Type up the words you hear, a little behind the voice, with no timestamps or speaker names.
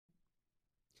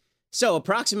So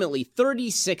approximately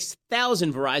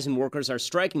 36,000 Verizon workers are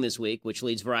striking this week, which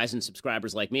leads Verizon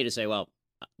subscribers like me to say, well,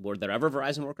 were there ever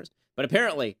Verizon workers? But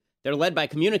apparently, they're led by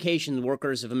Communications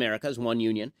Workers of America, as one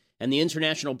union, and the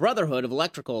International Brotherhood of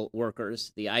Electrical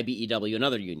Workers, the IBEW,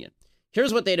 another union.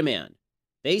 Here's what they demand.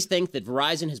 They think that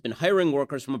Verizon has been hiring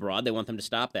workers from abroad. They want them to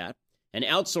stop that. And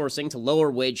outsourcing to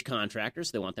lower-wage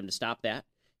contractors. They want them to stop that.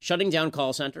 Shutting down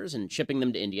call centers and shipping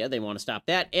them to India. They want to stop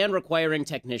that. And requiring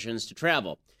technicians to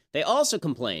travel. They also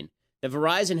complain that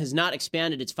Verizon has not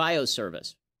expanded its FiOS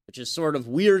service, which is sort of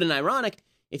weird and ironic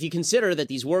if you consider that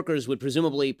these workers would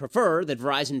presumably prefer that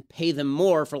Verizon pay them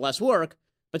more for less work,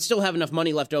 but still have enough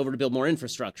money left over to build more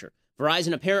infrastructure.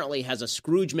 Verizon apparently has a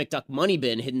Scrooge McDuck money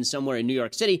bin hidden somewhere in New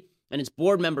York City, and its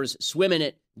board members swim in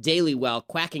it daily while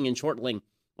quacking and chortling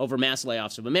over mass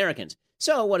layoffs of Americans.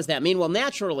 So what does that mean? Well,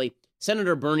 naturally,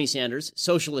 Senator Bernie Sanders,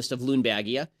 socialist of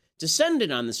Loonbagia,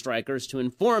 descended on the strikers to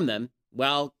inform them,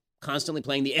 while constantly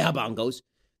playing the air bongos,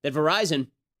 that Verizon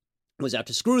was out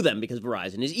to screw them because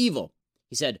Verizon is evil.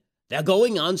 He said, they're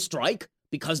going on strike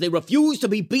because they refuse to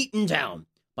be beaten down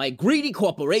by a greedy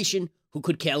corporation who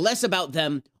could care less about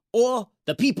them or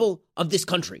the people of this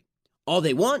country. All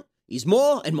they want is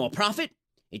more and more profit.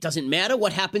 It doesn't matter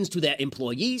what happens to their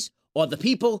employees or the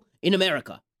people in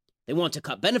America. They want to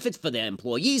cut benefits for their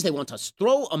employees. They want to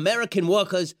throw American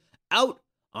workers out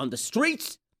on the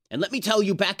streets. And let me tell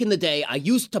you, back in the day, I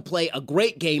used to play a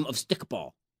great game of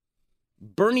stickball.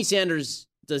 Bernie Sanders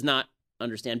does not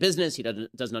understand business. He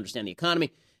doesn't understand the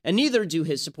economy, and neither do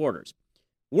his supporters.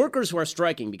 Workers who are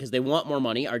striking because they want more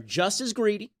money are just as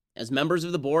greedy as members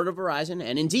of the board of Verizon,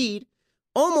 and indeed,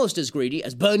 almost as greedy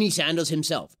as Bernie Sanders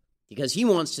himself, because he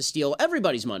wants to steal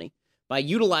everybody's money by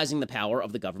utilizing the power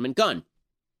of the government gun.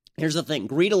 Here's the thing.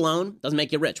 Greed alone doesn't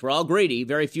make you rich. We're all greedy.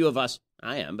 Very few of us,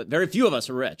 I am, but very few of us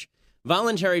are rich.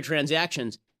 Voluntary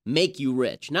transactions make you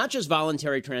rich. Not just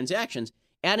voluntary transactions,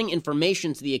 adding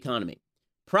information to the economy.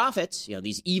 Profits,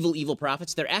 these evil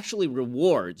profits, they're actually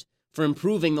rewards for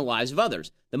improving the lives of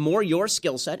others. The more your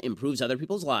skill set improves other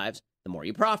people's lives, the more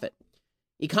you profit.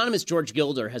 Economist George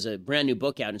Gilder has a brand new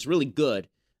book out, and it's really good.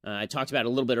 I talked about it a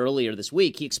little bit earlier this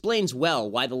week. He explains well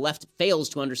why the left fails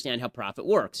to understand how profit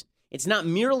works. It's not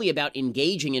merely about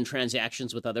engaging in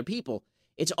transactions with other people.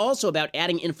 It's also about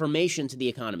adding information to the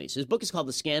economy. So his book is called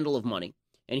The Scandal of Money.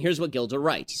 And here's what Gilder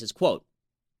writes. He says, quote,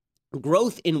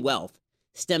 growth in wealth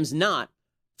stems not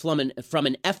from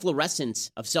an efflorescence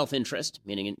of self-interest,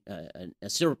 meaning a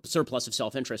surplus of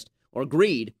self-interest or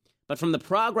greed, but from the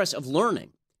progress of learning,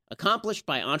 accomplished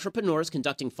by entrepreneurs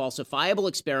conducting falsifiable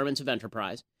experiments of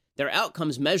enterprise, their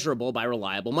outcomes measurable by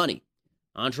reliable money.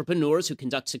 Entrepreneurs who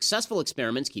conduct successful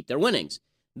experiments keep their winnings.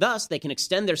 Thus, they can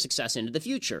extend their success into the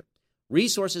future.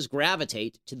 Resources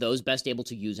gravitate to those best able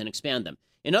to use and expand them.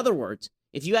 In other words,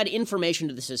 if you add information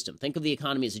to the system, think of the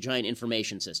economy as a giant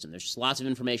information system. There's just lots of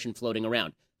information floating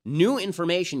around. New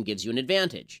information gives you an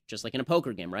advantage, just like in a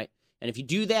poker game, right? And if you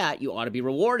do that, you ought to be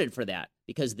rewarded for that,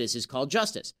 because this is called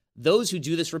justice. Those who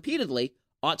do this repeatedly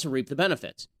ought to reap the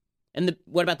benefits. And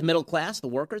what about the middle class, the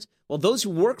workers? Well, those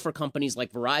who work for companies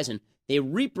like Verizon, they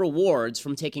reap rewards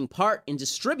from taking part in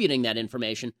distributing that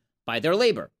information by their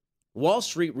labor. Wall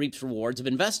Street reaps rewards of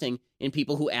investing in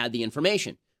people who add the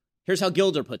information. Here's how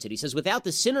Gilder puts it. He says, without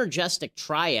the synergistic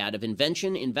triad of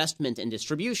invention, investment, and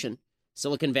distribution,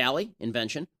 Silicon Valley,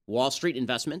 invention, Wall Street,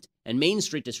 investment, and Main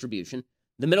Street distribution,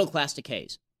 the middle class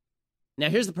decays. Now,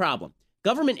 here's the problem.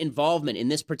 Government involvement in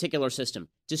this particular system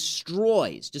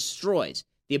destroys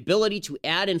the ability to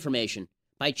add information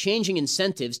by changing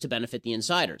incentives to benefit the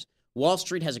insiders. Wall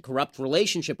Street has a corrupt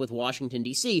relationship with Washington,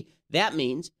 D.C. That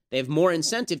means they have more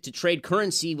incentive to trade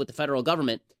currency with the federal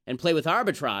government and play with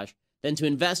arbitrage than to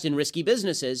invest in risky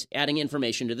businesses, adding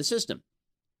information to the system.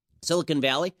 Silicon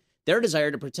Valley, their desire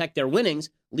to protect their winnings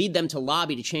lead them to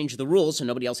lobby to change the rules so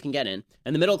nobody else can get in,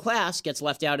 and the middle class gets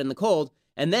left out in the cold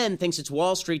and then thinks it's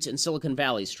Wall Street's and Silicon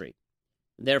Valley's street.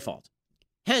 Their fault.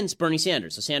 Hence, Bernie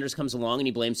Sanders. So Sanders comes along and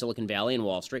he blames Silicon Valley and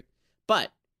Wall Street.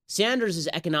 But Sanders'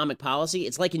 economic policy,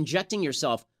 it's like injecting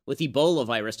yourself with Ebola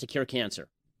virus to cure cancer.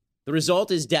 The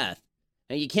result is death.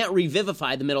 And you can't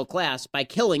revivify the middle class by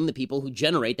killing the people who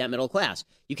generate that middle class.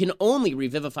 You can only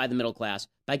revivify the middle class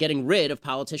by getting rid of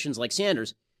politicians like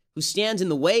Sanders, who stands in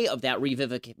the way of that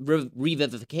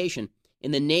revivification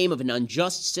in the name of an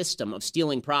unjust system of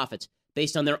stealing profits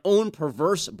based on their own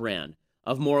perverse brand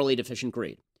of morally deficient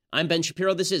greed. I'm Ben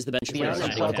Shapiro. This is the Ben Shapiro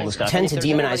Show. Tend to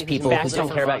demonize people who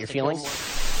don't care about your feelings.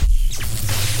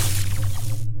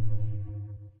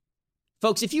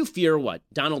 Folks, if you fear what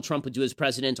Donald Trump would do as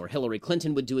president, or Hillary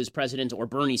Clinton would do as president, or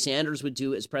Bernie Sanders would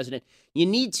do as president, you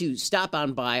need to stop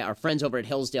on by our friends over at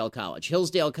Hillsdale College.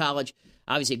 Hillsdale College,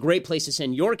 obviously a great place to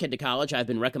send your kid to college. I've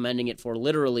been recommending it for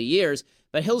literally years.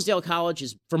 But Hillsdale College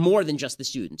is for more than just the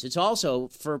students. It's also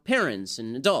for parents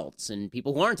and adults and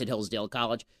people who aren't at Hillsdale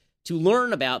College to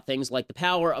learn about things like the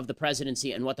power of the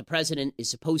presidency and what the president is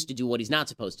supposed to do, what he's not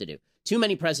supposed to do. Too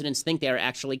many presidents think they are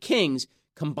actually kings,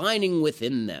 combining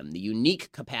within them the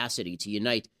unique capacity to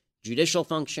unite judicial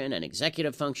function and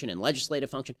executive function and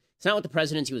legislative function. It's not what the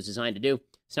presidency was designed to do.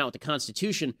 It's not what the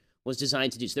Constitution was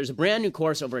designed to do. So there's a brand new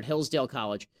course over at Hillsdale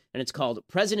College, and it's called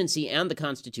Presidency and the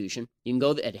Constitution. You can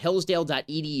go at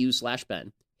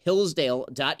hillsdale.edu/Ben,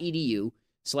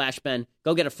 hillsdale.edu/Ben.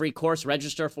 Go get a free course,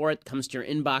 register for it, it comes to your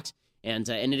inbox, and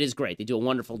it is great. They do a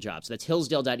wonderful job. So that's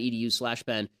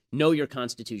hillsdale.edu/Ben. Know your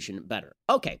Constitution better.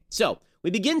 Okay, so we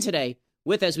begin today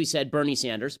with, as we said, Bernie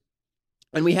Sanders.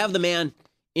 And we have the man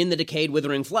in the decayed,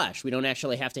 withering flesh. We don't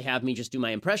actually have to have me just do my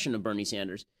impression of Bernie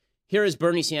Sanders. Here is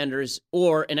Bernie Sanders,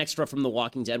 or an extra from The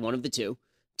Walking Dead, one of the two,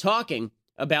 talking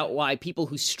about why people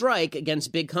who strike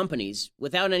against big companies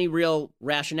without any real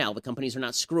rationale, the companies are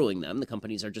not screwing them, the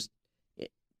companies are just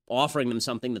offering them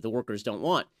something that the workers don't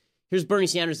want. Here's Bernie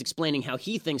Sanders explaining how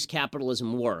he thinks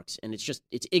capitalism works, and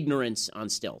it's ignorance on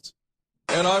stilts.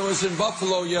 And I was in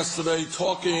Buffalo yesterday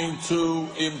talking to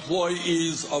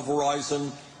employees of Verizon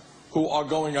who are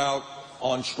going out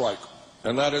on strike.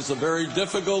 And that is a very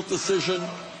difficult decision.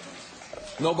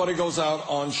 Nobody goes out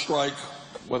on strike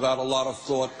without a lot of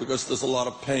thought, because there's a lot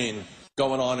of pain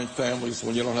going on in families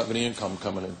when you don't have any income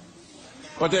coming in.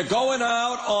 But they're going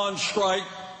out on strike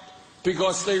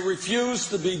because they refuse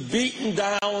to be beaten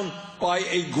down by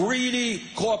a greedy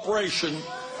corporation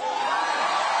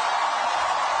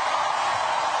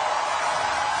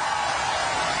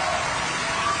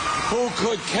who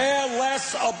could care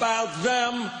less about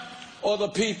them or the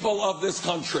people of this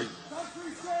country.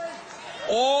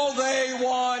 All they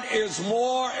want is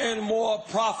more and more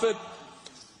profit,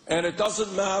 and it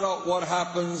doesn't matter what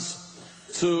happens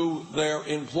to their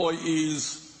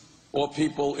employees or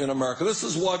people in America. This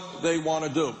is what they want to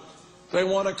do. They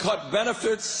want to cut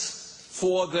benefits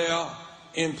for their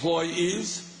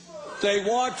employees. They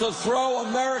want to throw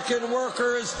American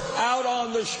workers out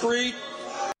on the street.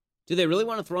 Do they really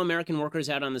want to throw American workers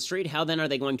out on the street? How then are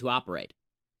they going to operate?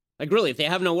 Like, really, if they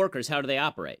have no workers, how do they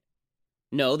operate?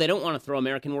 No, they don't want to throw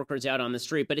American workers out on the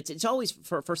street, but it's always,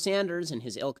 for Sanders and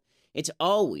his ilk, it's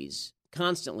always,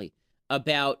 constantly,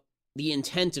 about the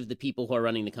intent of the people who are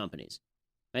running the companies.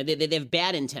 Right? They have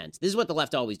bad intent. This is what the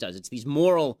left always does. It's these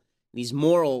moral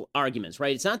arguments,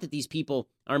 right? It's not that these people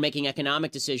are making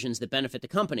economic decisions that benefit the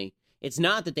company. It's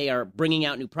not that they are bringing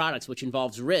out new products, which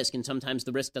involves risk, and sometimes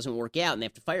the risk doesn't work out and they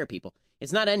have to fire people.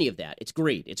 It's not any of that. It's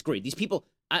greed. It's greed. These people,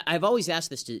 I've always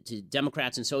asked this to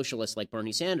Democrats and socialists like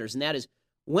Bernie Sanders, and that is,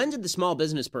 when did the small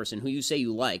business person who you say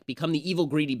you like become the evil,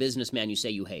 greedy businessman you say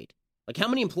you hate? Like, how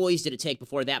many employees did it take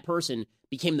before that person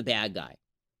became the bad guy?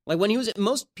 Like, when he was,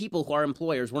 most people who are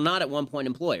employers were not at one point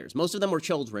employers. Most of them were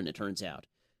children, it turns out.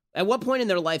 At what point in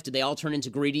their life did they all turn into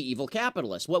greedy, evil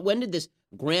capitalists? When did this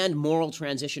grand moral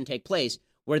transition take place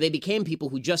where they became people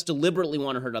who just deliberately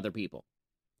want to hurt other people?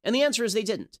 And the answer is they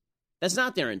didn't. That's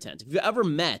not their intent. If you ever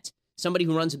met somebody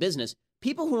who runs a business,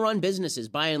 people who run businesses,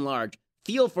 by and large,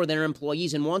 feel for their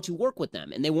employees and want to work with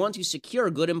them, and they want to secure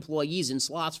good employees in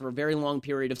slots for a very long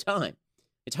period of time.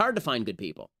 It's hard to find good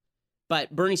people.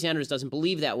 But Bernie Sanders doesn't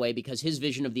believe that way, because his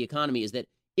vision of the economy is that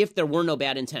if there were no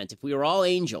bad intent, if we were all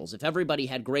angels, if everybody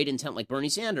had great intent like Bernie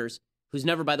Sanders, who's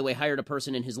never, by the way, hired a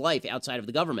person in his life outside of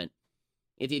the government,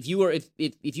 if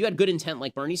you had good intent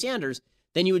like Bernie Sanders,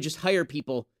 then you would just hire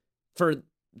people for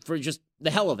just the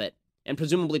hell of it and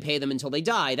presumably pay them until they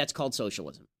die. That's called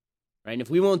socialism. Right? And if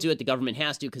we won't do it, the government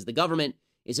has to, because the government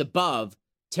is above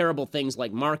terrible things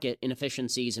like market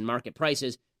inefficiencies and market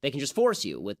prices. They can just force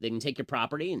you. They can take your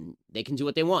property and they can do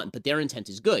what they want. But their intent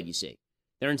is good, you see.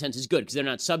 Their intent is good because they're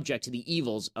not subject to the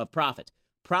evils of profit.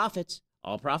 Profits,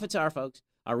 all profits are, folks,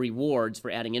 are rewards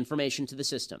for adding information to the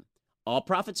system. All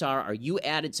profits are you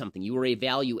added something. You were a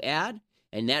value add,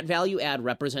 and that value add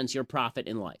represents your profit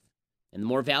in life. And the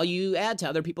more value you add to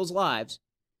other people's lives,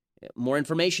 more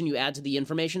information you add to the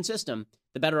information system,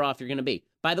 the better off you're going to be.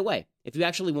 By the way, if you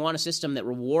actually want a system that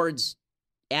rewards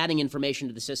adding information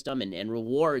to the system and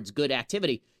rewards good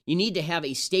activity, you need to have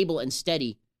a stable and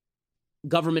steady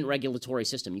government regulatory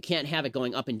system. You can't have it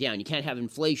going up and down. You can't have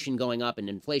inflation going up and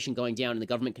inflation going down and the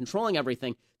government controlling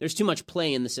everything. There's too much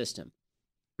play in the system.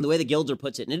 The way that Gilder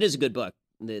puts it, and it is a good book,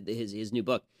 his new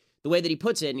book, the way that he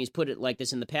puts it, and he's put it like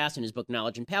this in the past in his book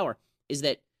Knowledge and Power, is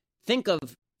that think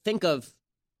of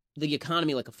the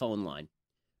economy like a phone line.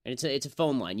 And it's a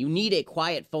phone line. You need a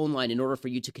quiet phone line in order for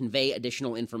you to convey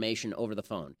additional information over the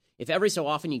phone. If every so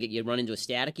often you run into a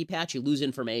staticky patch, you lose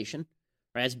information,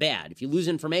 right? That's bad. If you lose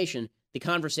information, the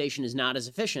conversation is not as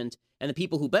efficient, and the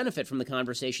people who benefit from the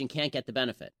conversation can't get the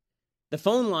benefit. The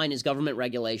phone line is government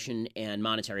regulation and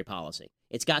monetary policy.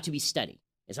 It's got to be steady.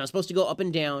 It's not supposed to go up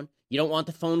and down. You don't want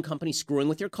the phone company screwing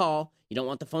with your call. You don't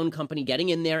want the phone company getting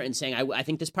in there and saying, I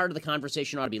think this part of the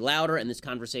conversation ought to be louder and this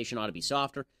conversation ought to be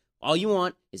softer. All you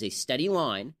want is a steady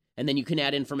line, and then you can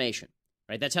add information,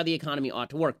 right? That's how the economy ought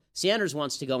to work. Sanders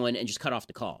wants to go in and just cut off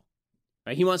the call,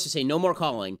 right? He wants to say no more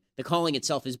calling. The calling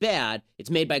itself is bad. It's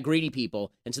made by greedy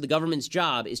people, and so the government's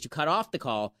job is to cut off the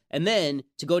call and then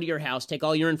to go to your house, take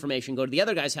all your information, go to the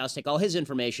other guy's house, take all his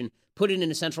information, put it in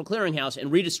a central clearinghouse,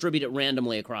 and redistribute it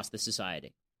randomly across the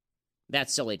society.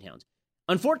 That's silly towns.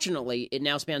 Unfortunately, it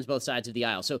now spans both sides of the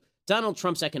aisle. So Donald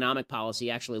Trump's economic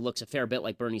policy actually looks a fair bit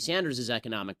like Bernie Sanders'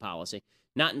 economic policy,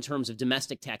 not in terms of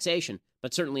domestic taxation,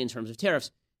 but certainly in terms of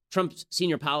tariffs. Trump's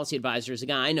senior policy advisor is a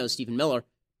guy I know, Stephen Miller.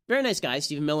 Very nice guy.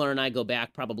 Stephen Miller and I go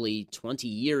back probably 20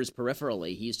 years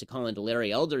peripherally. He used to call into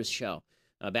Larry Elder's show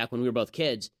back when we were both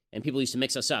kids, and people used to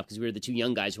mix us up because we were the two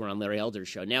young guys who were on Larry Elder's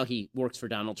show. Now he works for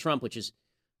Donald Trump, which is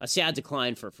a sad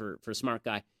decline for a smart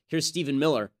guy. Here's Stephen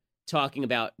Miller talking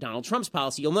about Donald Trump's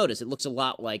policy. You'll notice it looks a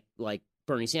lot like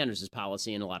Bernie Sanders'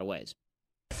 policy in a lot of ways.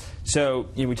 So,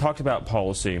 we talked about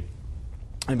policy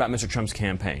and about Mr. Trump's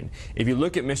campaign. If you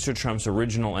look at Mr. Trump's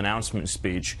original announcement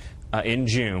speech in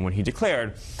June when he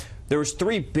declared, there was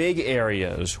three big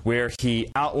areas where he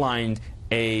outlined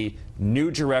a new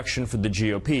direction for the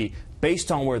GOP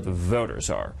based on where the voters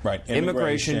are. Right.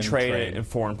 Immigration, trade, and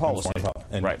foreign policy.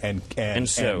 Right. And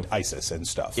so, ISIS and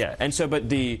stuff. Yeah. And so, but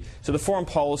the foreign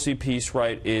policy piece,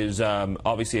 right, is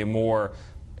obviously a more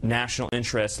national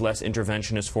interest, less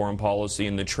interventionist foreign policy,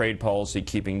 and the trade policy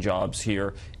keeping jobs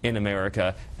here in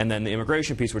America, and then the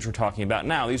immigration piece, which we're talking about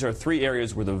now. These are three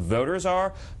areas where the voters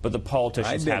are, but the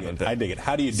politicians haven't been. I dig it.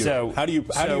 How do you do it? How do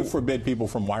you forbid people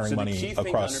from wiring money across? The key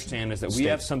thing to understand is that we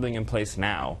have something in place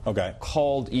now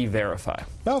called E-Verify.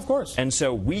 No, of course. And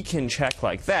so we can check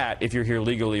like that if you're here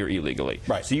legally or illegally.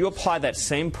 Right. So you apply that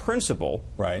same principle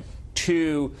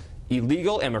to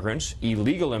illegal immigrants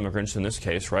in this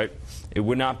case, right? It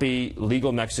would not be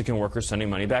legal Mexican workers sending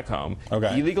money back home.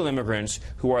 Illegal immigrants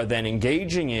who are then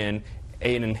engaging in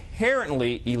an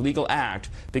inherently illegal act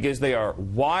because they are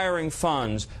wiring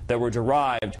funds that were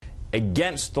derived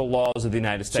against the laws of the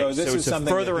United States. So it's a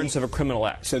furtherance of a criminal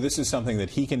act. So this is something that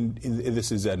he can,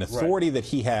 this is an authority that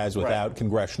he has without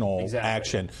congressional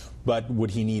action. But would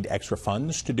he need extra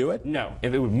funds to do it? No.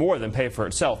 It would more than pay for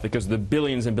itself because of the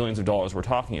billions and billions of dollars we're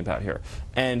talking about here.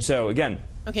 And so, again,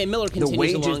 okay, Miller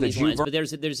continues along these lines, but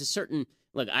there's a certain,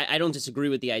 look, I don't disagree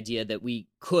with the idea that we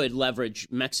could leverage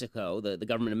Mexico, the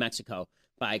government of Mexico,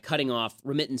 by cutting off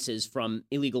remittances from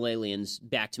illegal aliens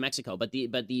back to Mexico. But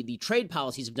the trade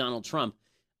policies of Donald Trump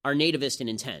are nativist in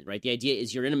intent, right? The idea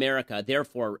is you're in America,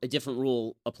 therefore a different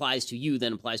rule applies to you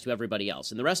than applies to everybody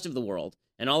else. In the rest of the world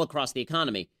and all across the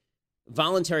economy,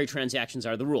 voluntary transactions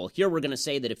are the rule. Here we're going to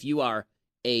say that if you are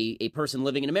a person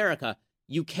living in America,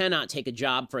 you cannot take a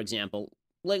job, for example.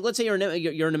 Like, let's say you're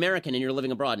an American and you're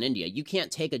living abroad in India. You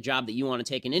can't take a job that you want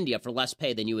to take in India for less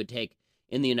pay than you would take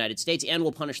in the United States, and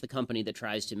will punish the company that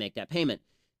tries to make that payment.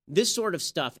 This sort of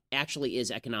stuff actually is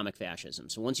economic fascism.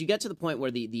 So once you get to the point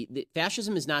where the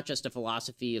fascism is not just a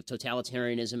philosophy of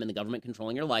totalitarianism and the government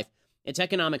controlling your life, it's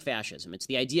economic fascism. It's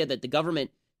the idea that the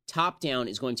government top-down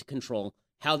is going to control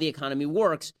how the economy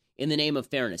works in the name of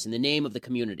fairness, in the name of the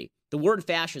community. The word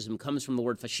fascism comes from the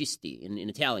word fascisti in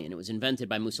Italian. It was invented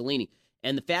by Mussolini.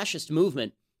 And the fascist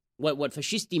movement, what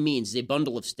fascisti means is a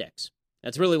bundle of sticks.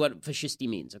 That's really what fascisti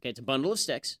means, okay? It's a bundle of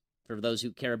sticks, for those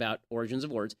who care about origins of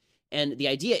words. And the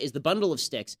idea is the bundle of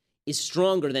sticks is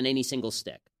stronger than any single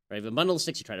stick, right? If a bundle of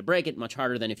sticks, you try to break it, much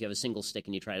harder than if you have a single stick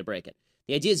and you try to break it.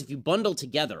 The idea is if you bundle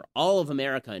together all of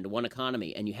America into one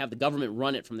economy and you have the government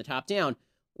run it from the top down,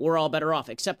 we're all better off,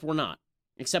 except we're not.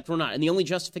 And the only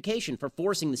justification for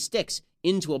forcing the sticks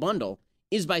into a bundle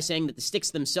is by saying that the sticks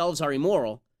themselves are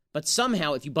immoral, but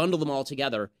somehow if you bundle them all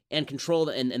together and control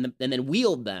them and then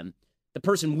wield them, the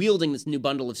person wielding this new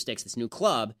bundle of sticks, this new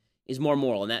club, is more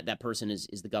moral, and that person is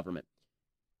the government.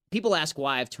 People ask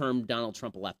why I've termed Donald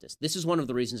Trump a leftist. This is one of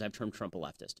the reasons I've termed Trump a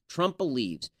leftist. Trump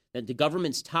believes that the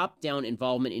government's top-down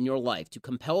involvement in your life to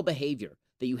compel behavior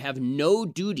that you have no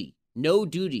duty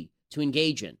to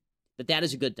engage in, that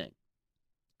is a good thing.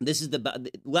 This is the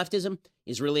leftism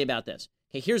is really about this.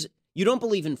 Okay, you don't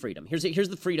believe in freedom. Here's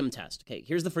the freedom test. Okay,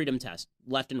 here's the freedom test,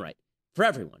 left and right, for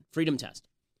everyone. Freedom test.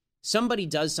 Somebody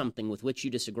does something with which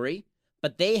you disagree,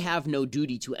 but they have no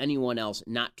duty to anyone else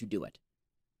not to do it.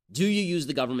 Do you use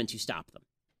the government to stop them?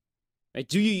 Right?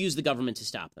 Do you use the government to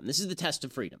stop them? This is the test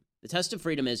of freedom. The test of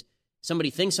freedom is somebody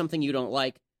thinks something you don't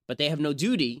like, but they have no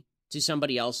duty to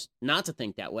somebody else not to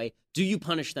think that way. Do you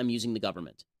punish them using the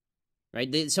government?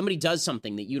 Right? Somebody does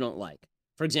something that you don't like.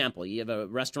 For example, you have a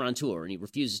restaurateur and he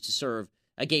refuses to serve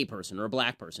a gay person or a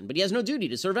black person, but he has no duty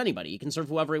to serve anybody. He can serve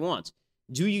whoever he wants.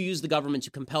 Do you use the government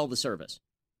to compel the service?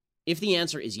 If the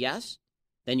answer is yes,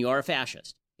 then you are a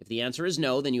fascist. If the answer is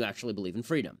no, then you actually believe in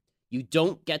freedom. You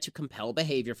don't get to compel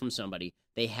behavior from somebody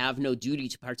they have no duty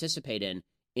to participate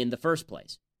in the first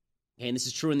place. Okay, and this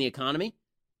is true in the economy.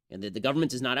 And the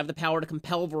government does not have the power to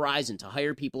compel Verizon to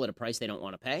hire people at a price they don't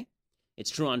want to pay.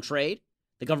 It's true on trade.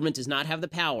 The government does not have the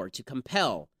power to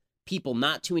compel people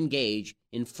not to engage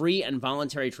in free and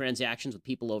voluntary transactions with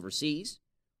people overseas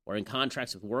or in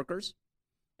contracts with workers.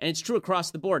 And it's true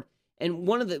across the board. And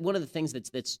one of the things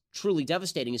that's truly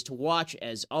devastating is to watch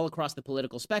as all across the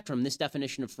political spectrum, this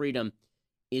definition of freedom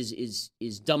is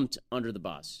dumped under the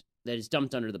bus. That is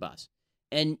dumped under the bus.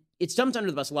 And it's dumped under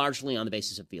the bus largely on the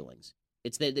basis of feelings.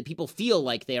 It's that people feel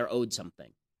like they are owed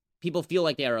something. People feel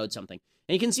like they are owed something.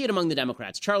 And you can see it among the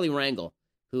Democrats. Charlie Rangel,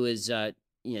 who is a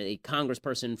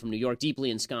congressperson from New York,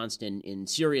 deeply ensconced in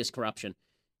serious corruption.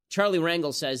 Charlie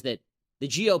Rangel says that the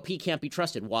GOP can't be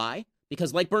trusted. Why?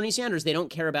 Because like Bernie Sanders, they don't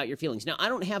care about your feelings. Now, I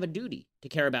don't have a duty to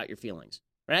care about your feelings.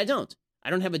 Right? I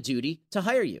don't have a duty to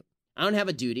hire you. I don't have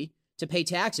a duty to pay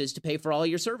taxes to pay for all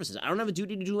your services. I don't have a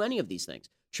duty to do any of these things.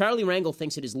 Charlie Rangel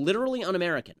thinks it is literally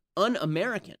un-American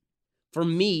for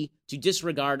me to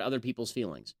disregard other people's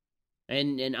feelings.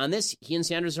 And on this, he and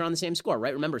Sanders are on the same score,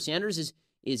 right? Remember, Sanders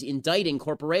is indicting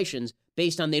corporations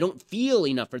based on they don't feel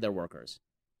enough for their workers.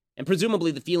 And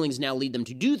presumably the feelings now lead them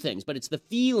to do things, but it's the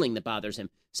feeling that bothers him.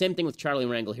 Same thing with Charlie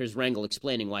Rangel. Here's Rangel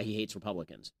explaining why he hates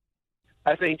Republicans.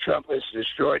 I think Trump has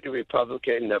destroyed the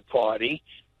Republican Party,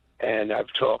 and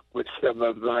I've talked with some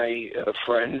of my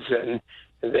friends, and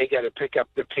they got to pick up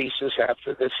the pieces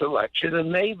after this election,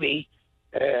 and maybe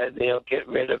they'll get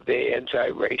rid of the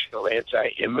anti-racial,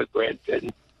 anti-immigrant,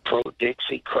 and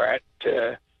pro-Dixiecrat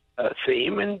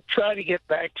theme and try to get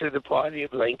back to the party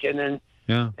of Lincoln,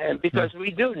 and because we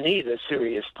do need a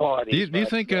serious party. Do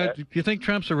you think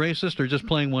Trump's a racist or just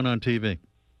playing one on TV?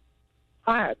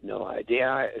 I have no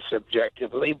idea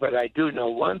subjectively, but I do know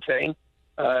one thing.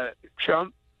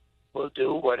 Trump will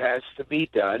do what has to be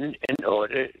done in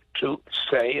order to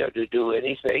say or to do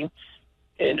anything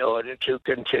in order to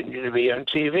continue to be on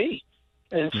TV.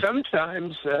 And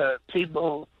sometimes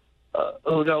people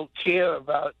who don't care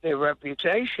about their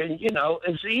reputation,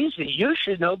 it's easy. You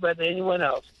should know better than anyone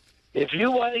else. If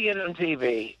you want to get on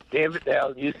TV, damn it,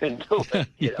 Al, you can do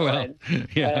it.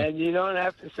 And you don't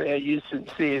have to say, are you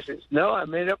sincere? Says, no, I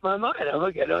made up my mind. I'm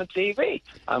going to get on TV.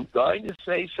 I'm going to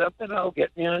say something. I'll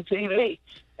get me on TV.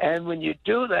 And when you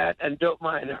do that and don't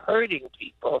mind hurting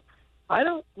people, I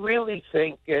don't really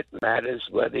think it matters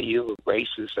whether you're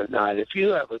racist or not. If you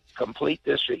have a complete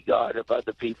disregard of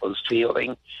other people's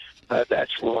feelings,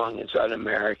 that's wrong. It's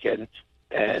un-American.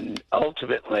 And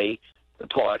ultimately, the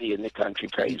party and the country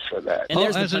pays for that. And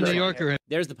there's the New Yorker.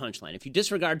 There's the punchline. If you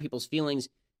disregard people's feelings,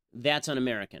 that's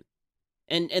un-American.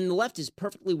 And the left is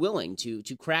perfectly willing to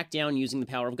crack down using the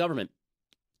power of government.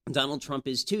 Donald Trump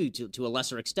is too, to a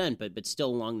lesser extent, but still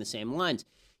along the same lines.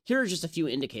 Here are just a few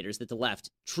indicators that the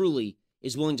left truly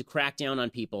is willing to crack down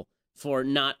on people for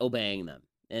not obeying them.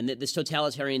 And that this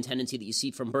totalitarian tendency that you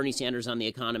see from Bernie Sanders on the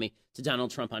economy to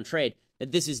Donald Trump on trade,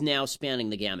 that this is now spanning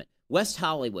the gamut. West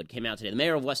Hollywood came out today. The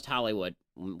mayor of West Hollywood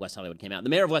came out. The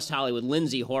mayor of West Hollywood,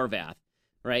 Lindsay Horvath,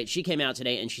 right? She came out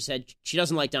today and she said she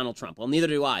doesn't like Donald Trump. Well, neither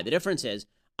do I. The difference is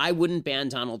I wouldn't ban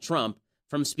Donald Trump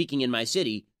from speaking in my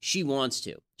city. She wants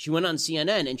to. She went on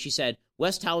CNN and she said,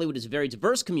 West Hollywood is a very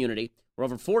diverse community. We're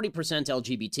over 40%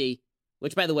 LGBT,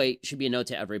 which, by the way, should be a note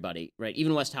to everybody, right?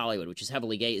 Even West Hollywood, which is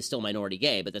heavily gay, is still minority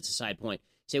gay, but that's a side point.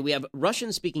 Say we have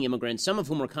Russian-speaking immigrants, some of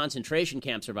whom were concentration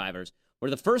camp survivors. We're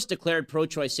the first declared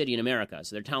pro-choice city in America,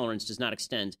 so their tolerance does not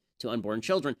extend to unborn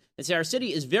children. They say our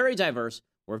city is very diverse,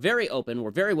 we're very open,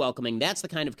 we're very welcoming. That's the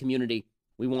kind of community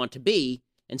we want to be.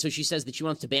 And so she says that she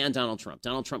wants to ban Donald Trump.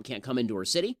 Donald Trump can't come into her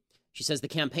city. She says the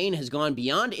campaign has gone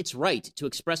beyond its right to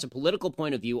express a political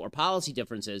point of view or policy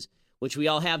differences, which we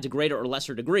all have to greater or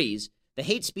lesser degrees. The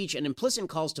hate speech and implicit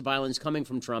calls to violence coming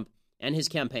from Trump and his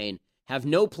campaign have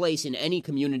no place in any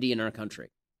community in our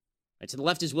country. Right, so the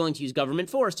left is willing to use government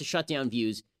force to shut down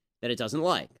views that it doesn't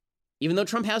like, even though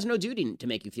Trump has no duty to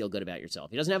make you feel good about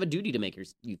yourself. He doesn't have a duty to make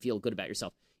you feel good about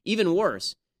yourself. Even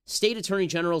worse, state attorney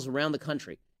generals around the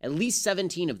country, at least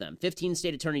 17 of them, 15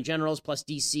 state attorney generals plus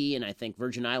D.C. and I think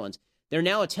Virgin Islands, they're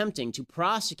now attempting to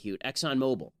prosecute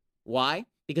ExxonMobil. Why?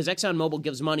 Because ExxonMobil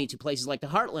gives money to places like the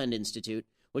Heartland Institute,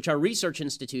 which are research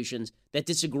institutions that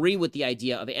disagree with the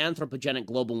idea of anthropogenic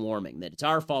global warming, that it's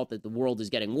our fault that the world is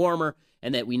getting warmer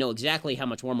and that we know exactly how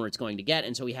much warmer it's going to get,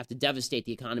 and so we have to devastate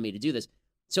the economy to do this.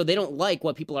 So they don't like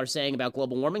what people are saying about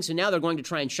global warming, so now they're going to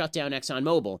try and shut down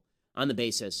ExxonMobil on the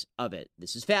basis of it.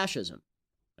 This is fascism.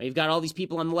 You've got all these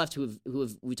people on the left who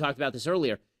have, we talked about this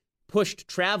earlier, pushed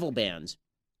travel bans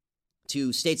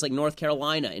to states like North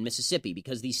Carolina and Mississippi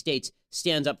because these states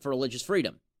stand up for religious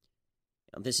freedom.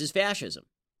 This is fascism.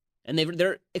 And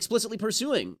they're explicitly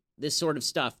pursuing this sort of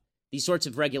stuff, these sorts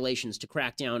of regulations to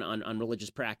crack down on religious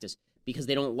practice because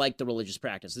they don't like the religious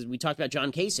practice. We talked about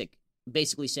John Kasich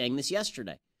basically saying this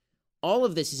yesterday. All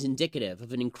of this is indicative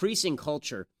of an increasing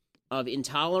culture of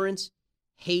intolerance,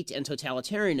 hate, and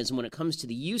totalitarianism when it comes to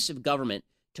the use of government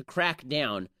to crack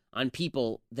down on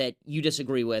people that you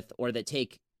disagree with or that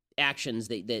take actions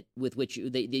that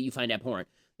you find abhorrent.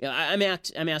 You know, I'm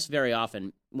asked very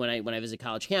often when I visit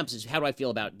college campuses, how do I feel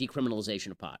about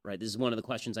decriminalization of pot, right? This is one of the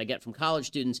questions I get from college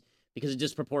students because a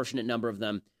disproportionate number of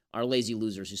them are lazy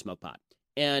losers who smoke pot.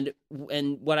 And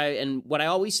what I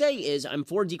always say is I'm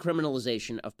for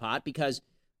decriminalization of pot because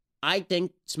I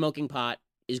think smoking pot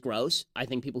is gross. I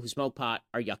think people who smoke pot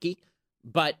are yucky,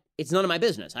 but it's none of my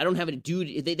business. I don't have a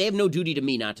duty. They have no duty to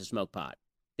me not to smoke pot.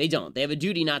 They don't. They have a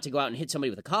duty not to go out and hit somebody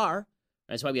with a car.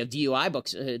 That's why we have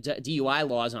DUI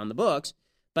laws on the books,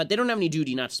 but they don't have any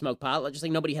duty not to smoke pot, just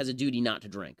like nobody has a duty not to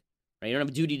drink, right? You don't have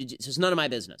a duty to, so it's none of my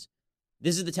business.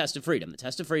 This is the test of freedom. The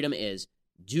test of freedom is,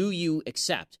 do you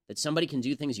accept that somebody can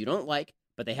do things you don't like,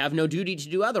 but they have no duty to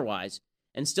do otherwise,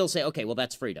 and still say, okay, well,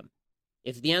 that's freedom.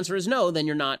 If the answer is no, then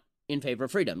you're not in favor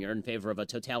of freedom. You're in favor of a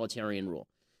totalitarian rule.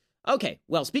 Okay,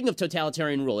 well, speaking of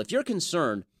totalitarian rule, if you're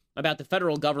concerned about the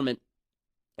federal government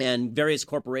and various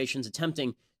corporations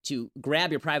attempting to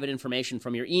grab your private information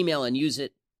from your email and use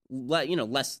it,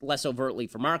 less overtly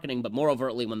for marketing, but more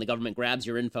overtly when the government grabs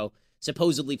your info,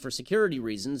 supposedly for security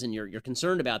reasons, and you're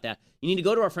concerned about that, you need to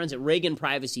go to our friends at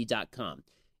ReaganPrivacy.com.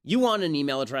 You want an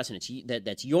email address, and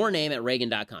that's your name at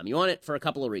Reagan.com. You want it for a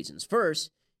couple of reasons. First,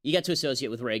 you get to associate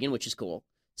with Reagan, which is cool.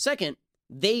 Second,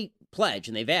 they pledge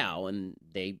and they vow, and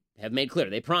they have made clear,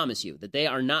 they promise you that they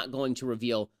are not going to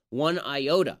reveal one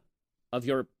iota of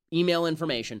your email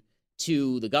information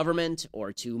to the government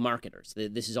or to marketers.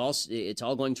 It's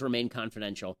all going to remain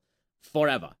confidential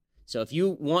forever. So if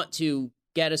you want to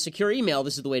get a secure email,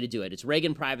 this is the way to do it. It's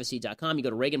ReaganPrivacy.com. You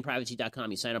go to ReaganPrivacy.com.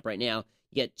 You sign up right now.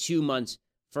 You get 2 months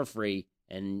for free.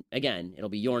 And again, it'll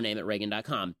be your name at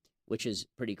Reagan.com, which is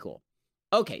pretty cool.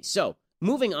 Okay, so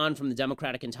moving on from the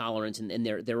Democratic intolerance and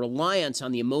their reliance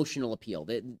on the emotional appeal.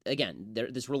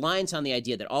 This reliance on the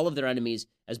idea that all of their enemies,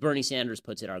 as Bernie Sanders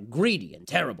puts it, are greedy and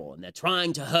terrible and they're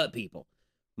trying to hurt people.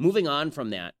 Moving on from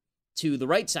that to the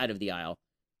right side of the aisle,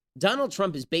 Donald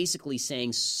Trump is basically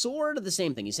saying sort of the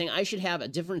same thing. He's saying I should have a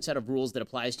different set of rules that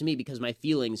applies to me because my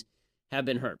feelings have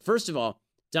been hurt. First of all,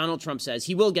 Donald Trump says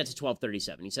he will get to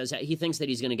 1237. He says he thinks that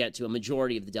he's going to get to a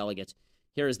majority of the delegates.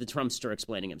 Here is the Trumpster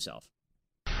explaining himself.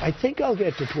 I think I'll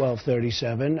get to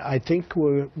 1237. I think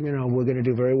we're going to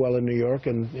do very well in New York,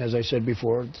 and as I said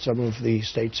before, some of the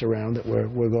states around that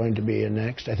we're going to be in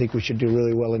next. I think we should do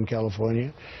really well in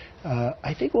California.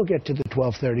 I think we'll get to the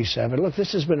 1237. Look,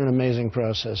 this has been an amazing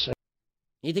process.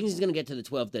 He thinks he's going to get to the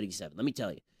 1237. Let me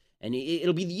tell you, and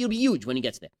it'll be huge when he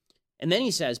gets there. And then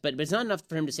he says, but it's not enough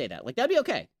for him to say that. Like that'd be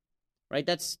okay, right?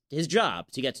 That's his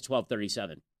job to get to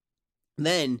 1237.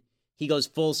 Then he goes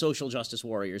full social justice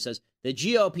warrior, says the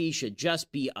GOP should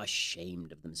just be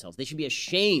ashamed of themselves. They should be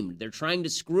ashamed. They're trying to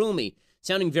screw me,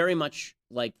 sounding very much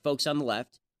like folks on the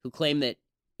left who claim that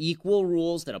equal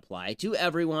rules that apply to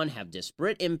everyone have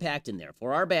disparate impact and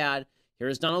therefore are bad. Here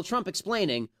is Donald Trump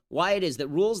explaining why it is that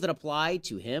rules that apply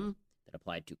to him, that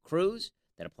apply to Cruz,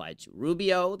 that apply to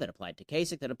Rubio, that apply to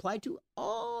Kasich, that apply to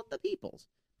all the peoples,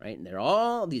 right? And they're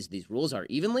all, these rules are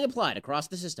evenly applied across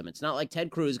the system. It's not like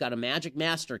Ted Cruz got a magic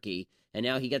master key and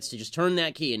now he gets to just turn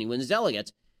that key and he wins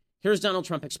delegates. Here's Donald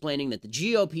Trump explaining that the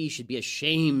GOP should be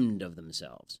ashamed of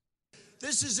themselves.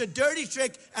 This is a dirty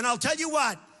trick, and I'll tell you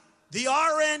what, the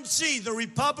RNC, the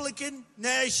Republican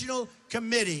National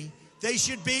Committee, they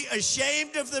should be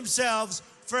ashamed of themselves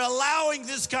for allowing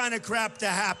this kind of crap to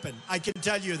happen. I can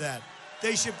tell you that.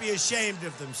 They should be ashamed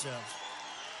of themselves.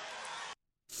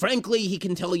 Frankly, he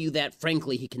can tell you that.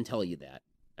 Frankly, he can tell you that.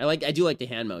 I do like the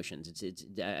hand motions.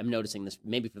 I'm noticing this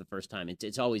maybe for the first time.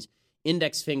 It's always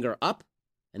index finger up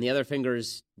and the other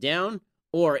finger's down,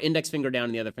 or index finger down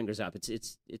and the other finger's up.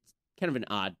 It's kind of an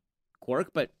odd quirk,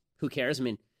 but who cares? I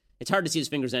mean, it's hard to see his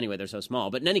fingers anyway. They're so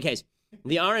small. But in any case,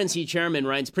 the RNC chairman,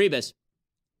 Reince Priebus,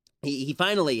 he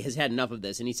finally has had enough of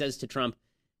this, and he says to Trump,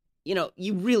 you know,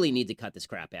 you really need to cut this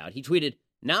crap out. He tweeted,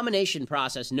 nomination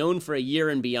process known for a year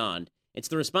and beyond. It's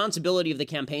the responsibility of the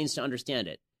campaigns to understand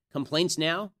it. Complaints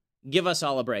now? Give us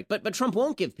all a break. But Trump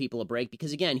won't give people a break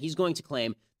because, again, he's going to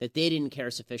claim that they didn't care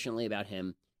sufficiently about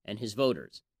him and his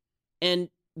voters. And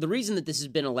the reason that this has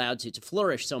been allowed to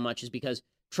flourish so much is because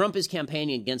Trump is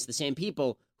campaigning against the same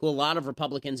people who a lot of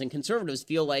Republicans and conservatives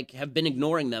feel like have been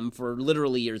ignoring them for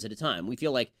literally years at a time. We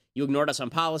feel like you ignored us on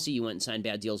policy, you went and signed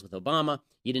bad deals with Obama,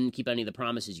 you didn't keep any of the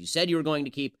promises you said you were going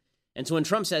to keep. And so when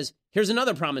Trump says, here's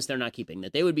another promise they're not keeping,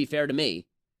 that they would be fair to me,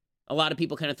 a lot of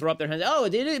people kind of throw up their hands, oh,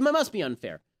 it must be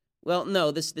unfair. Well, no,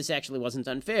 this actually wasn't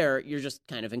unfair. You're just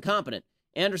kind of incompetent.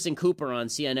 Anderson Cooper on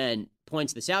CNN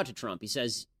points this out to Trump. He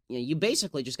says, you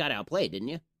basically just got outplayed, didn't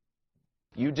you?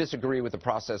 You disagree with the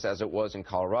process as it was in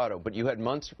Colorado, but you had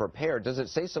months to prepare. Does it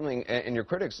say something, and your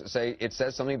critics say it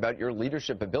says something about your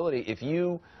leadership ability? If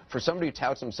you, for somebody who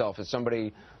touts himself as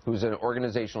somebody who's an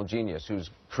organizational genius, who's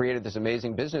created this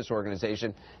amazing business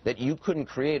organization, that you couldn't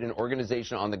create an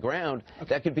organization on the ground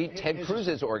that could beat Ted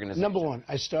Cruz's organization? Number one,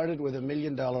 I started with $1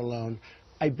 million loan.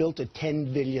 I built a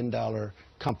 $10 billion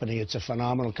company. It's a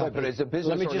phenomenal company. But it's a business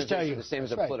Let me organization just tell you, the same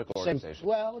as a right, political organization.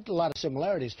 Well, a lot of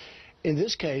similarities. In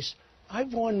this case,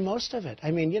 I've won most of it.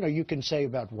 I mean, you can say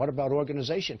what about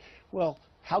organization? Well,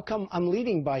 how come I'm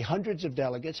leading by hundreds of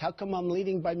delegates? How come I'm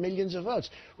leading by millions of votes?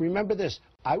 Remember this.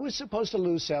 I was supposed to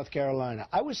lose South Carolina.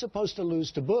 I was supposed to lose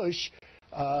to Bush,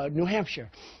 New Hampshire.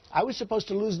 I was supposed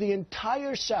to lose the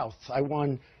entire South. I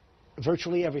won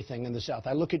virtually everything in the South.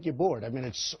 I look at your board. I mean,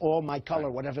 it's all my color,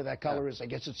 whatever that color is. I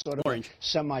guess it's sort of orange,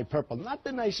 semi-purple. Not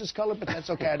the nicest color, but that's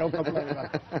okay. I don't complain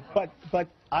about it. But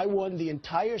I won the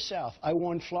entire South. I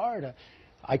won Florida.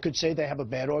 I could say they have a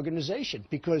bad organization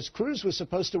because Cruz was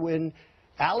supposed to win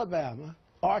Alabama,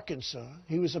 Arkansas.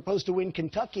 He was supposed to win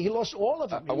Kentucky. He lost all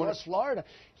of them. He lost Florida.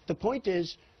 The point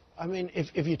is, I mean,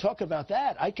 if you talk about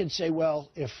that, I can say, well,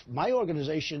 if my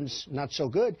organization's not so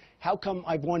good, how come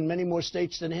I've won many more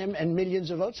states than him and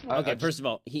millions of votes more? Okay, first of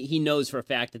all, he knows for a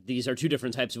fact that these are two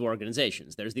different types of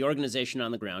organizations. There's the organization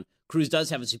on the ground. Cruz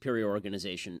does have a superior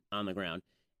organization on the ground.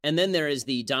 And then there is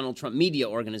the Donald Trump media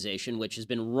organization, which has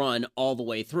been run all the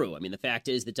way through. I mean, the fact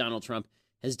is that Donald Trump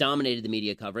has dominated the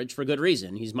media coverage for good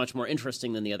reason. He's much more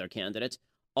interesting than the other candidates.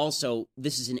 Also,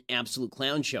 this is an absolute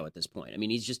clown show at this point. I mean,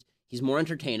 he's more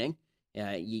entertaining.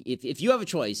 If you have a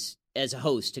choice as a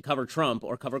host to cover Trump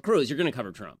or cover Cruz, you're going to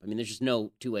cover Trump. I mean, there's just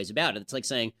no two ways about it. It's like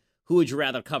saying, who would you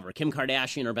rather cover, Kim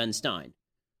Kardashian or Ben Stein?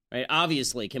 Right?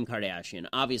 Obviously, Kim Kardashian.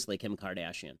 Obviously, Kim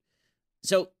Kardashian.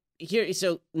 So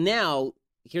now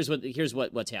here's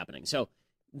what's happening. So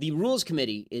the Rules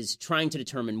Committee is trying to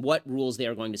determine what rules they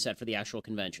are going to set for the actual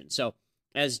convention. So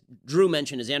as Drew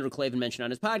mentioned, as Andrew Klavan mentioned on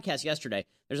his podcast yesterday,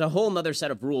 there's a whole other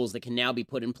set of rules that can now be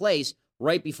put in place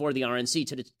right before the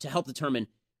RNC to help determine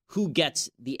who gets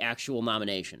the actual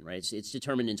nomination, right? It's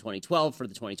determined in 2012 for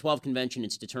the 2012 convention.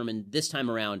 It's determined this time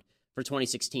around for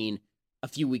 2016, a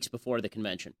few weeks before the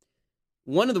convention.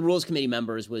 One of the Rules Committee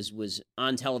members was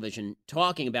on television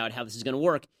talking about how this is going to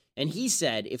work, and he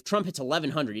said if Trump hits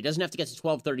 1,100, he doesn't have to get to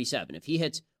 1,237. If he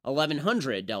hits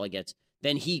 1,100 delegates,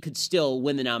 then he could still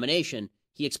win the nomination.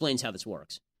 He explains how this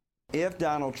works. If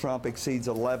Donald Trump exceeds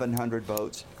 1,100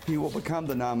 votes, he will become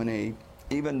the nominee,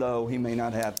 even though he may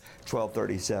not have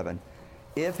 1,237.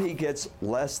 If he gets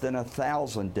less than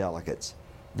 1,000 delegates,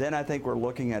 then I think we're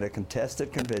looking at a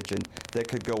contested convention that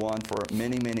could go on for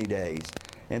many, many days.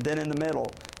 And then in the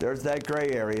middle, there's that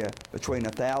gray area between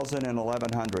 1,000 and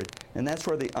 1,100, and that's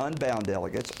where the unbound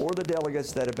delegates or the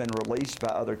delegates that have been released by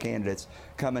other candidates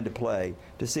come into play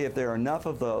to see if there are enough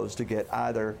of those to get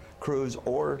either Cruz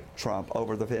or Trump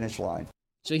over the finish line.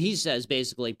 So he says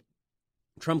basically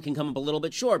Trump can come up a little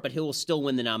bit short, but he will still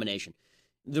win the nomination.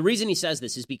 The reason he says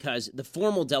this is because the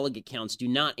formal delegate counts do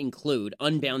not include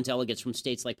unbound delegates from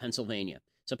states like Pennsylvania.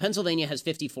 So Pennsylvania has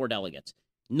 54 delegates.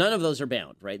 None of those are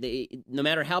bound, right? No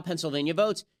matter how Pennsylvania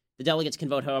votes, the delegates can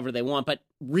vote however they want. But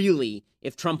really,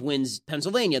 if Trump wins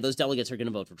Pennsylvania, those delegates are going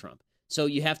to vote for Trump. So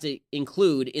you have to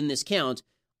include in this count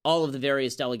all of the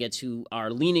various delegates who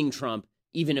are leaning Trump,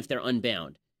 even if they're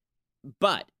unbound.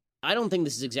 But I don't think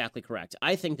this is exactly correct.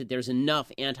 I think that there's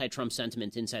enough anti-Trump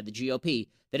sentiment inside the GOP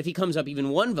that if he comes up even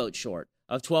one vote short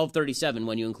of 1,237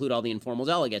 when you include all the informal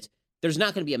delegates, there's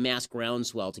not going to be a mass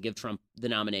groundswell to give Trump the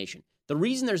nomination. The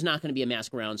reason there's not going to be a mass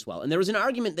groundswell, and there was an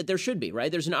argument that there should be,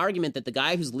 right? There's an argument that the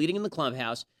guy who's leading in the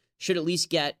clubhouse should at least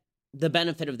get the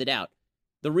benefit of the doubt.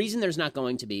 The reason there's not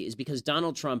going to be is because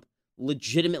Donald Trump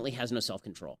legitimately has no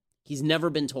self-control. He's never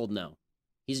been told no.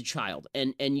 He's a child.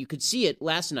 And you could see it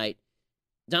last night.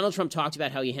 Donald Trump talked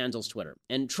about how he handles Twitter.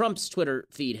 And Trump's Twitter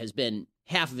feed has been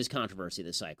half of his controversy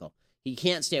this cycle. He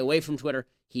can't stay away from Twitter.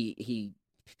 He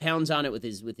pounds on it with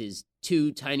his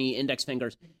two tiny index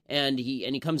fingers, and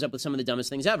he comes up with some of the dumbest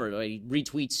things ever. He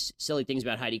retweets silly things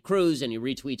about Heidi Cruz, and he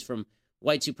retweets from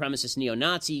white supremacist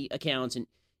neo-Nazi accounts, and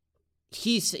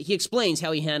he explains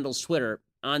how he handles Twitter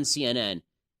on CNN.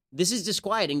 This is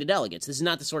disquieting to delegates. This is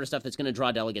not the sort of stuff that's going to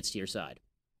draw delegates to your side.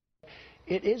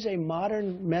 It is a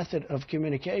modern method of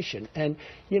communication. And,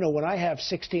 when I have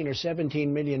 16 or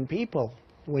 17 million people,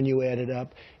 when you add it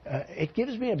up, it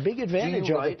gives me a big advantage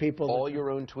over people. Do you write all your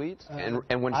own tweets?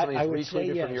 And when somebody's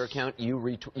retweeted from your account, you've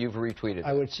retweeted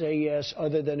I would say yes,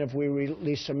 other than if we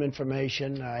release some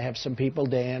information. I have some people,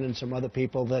 Dan, and some other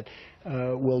people that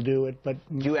will do it. But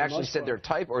do you actually sit there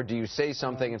type, or do you say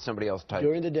something and somebody else types?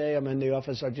 During the day, I'm in the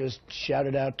office. I just shout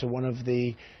it out to one of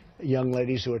the young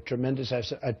ladies who are tremendous. I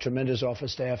have a tremendous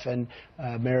office staff, and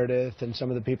Meredith and some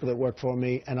of the people that work for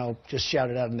me, and I'll just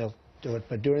shout it out and they'll do it.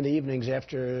 But during the evenings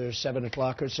after 7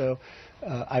 o'clock or so,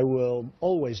 I will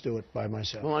always do it by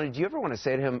myself. Melania, do you ever want to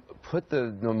say to him, put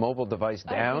the mobile device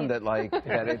down, that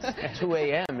it's 2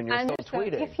 a.m. and you're still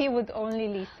tweeting? If he would only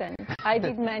listen. I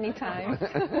did many times.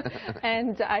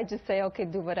 And I just say, okay,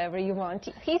 do whatever you want.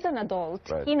 He's an adult.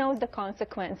 Right. He knows the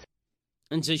consequence.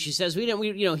 And so she says, he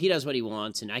does what he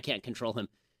wants, and I can't control him.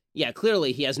 Yeah,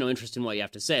 clearly he has no interest in what you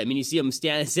have to say. I mean, you see him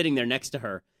sitting there next to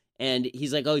her, and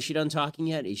he's like, oh, is she done talking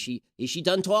yet? Is she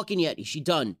done talking yet? Is she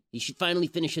done? He should finally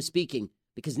finish her speaking,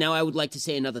 because now I would like to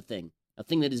say another thing, a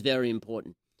thing that is very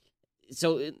important.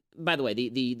 So, by the way,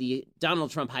 the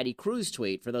Donald Trump Heidi Cruz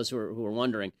tweet, for those who are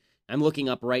wondering, I'm looking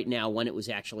up right now when it was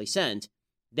actually sent.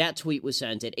 That tweet was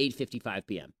sent at 8:55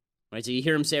 p.m. Right, so you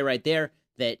hear him say right there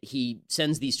that he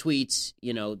sends these tweets,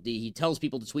 he tells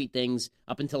people to tweet things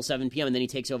up until 7 p.m., and then he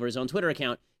takes over his own Twitter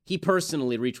account. He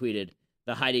personally retweeted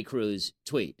the Heidi Cruz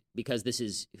tweet because this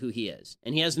is who he is.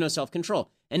 And he has no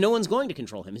self-control. And no one's going to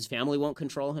control him. His family won't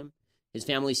control him. His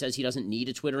family says he doesn't need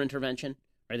a Twitter intervention.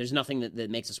 Right? There's nothing that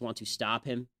makes us want to stop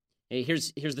him.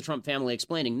 Here's the Trump family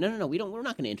explaining, no, we're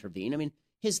not going to intervene. I mean,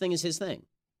 his thing is his thing.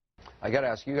 I got to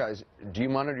ask you guys, do you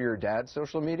monitor your dad's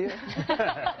social media?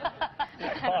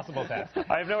 Possible task.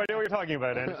 I have no idea what you're talking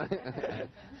about, Andy.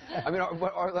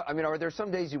 Are there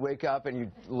some days you wake up and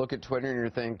you look at Twitter and you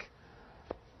think,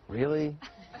 really?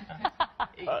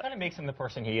 It kind of makes him the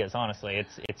person he is, honestly.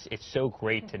 It's so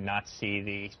great to not see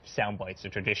the sound bites, the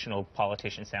traditional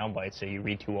politician sound bites that you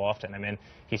read too often. I mean,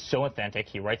 he's so authentic.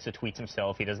 He writes the tweets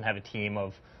himself. He doesn't have a team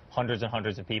of hundreds and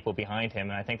hundreds of people behind him,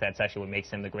 and I think that's actually what makes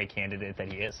him the great candidate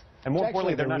that he is. And more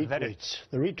importantly, they're not vetted.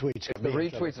 The retweets. The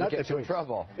retweets that get you in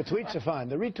trouble. The tweets are fine.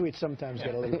 The retweets sometimes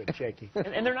get a little bit shaky.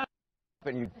 And they're not.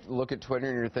 And you look at Twitter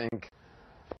and you think.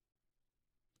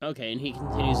 Okay, and he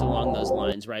continues along those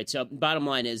lines, right? So bottom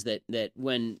line is that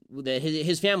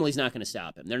his family's not going to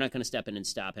stop him. They're not going to step in and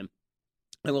stop him.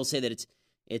 I will say that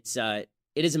it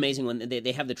is amazing when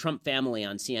they have the Trump family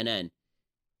on CNN.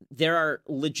 There are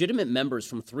legitimate members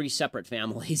from 3 separate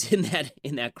families in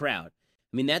that crowd.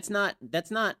 I mean, that's not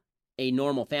a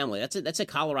normal family. That's a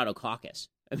Colorado caucus.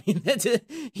 I mean,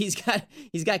 he's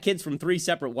got kids from 3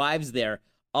 separate wives there,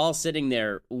 all sitting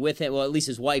there with him. Well, at least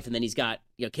his wife, and then he's got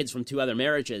kids from 2 other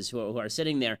marriages who are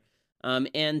sitting there.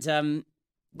 The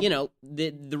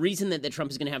reason that Trump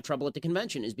is going to have trouble at the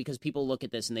convention is because people look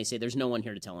at this and they say, "There's no one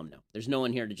here to tell him no. There's no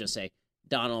one here to just say,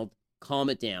 Donald, calm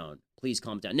it down. Please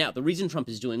calm it down." Now, the reason Trump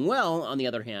is doing well, on the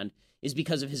other hand, is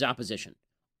because of his opposition.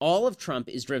 All of Trump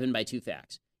is driven by 2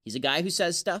 facts. He's a guy who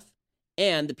says stuff,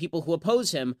 and the people who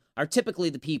oppose him are typically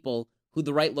the people who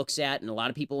the right looks at, and a lot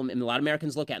of people and a lot of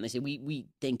Americans look at, and they say, we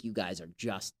think you guys are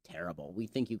just terrible. We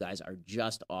think you guys are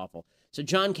just awful. So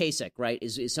John Kasich, right,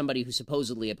 is somebody who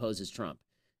supposedly opposes Trump,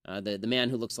 the man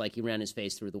who looks like he ran his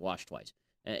face through the wash twice.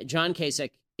 John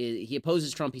Kasich, he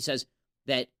opposes Trump. He says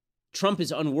that Trump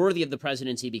is unworthy of the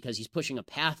presidency because he's pushing a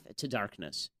path to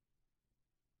darkness.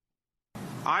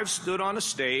 I've stood on a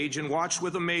stage and watched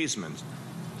with amazement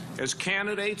as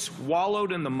candidates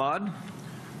wallowed in the mud,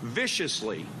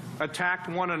 viciously attacked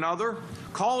one another,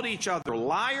 called each other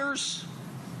liars,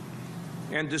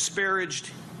 and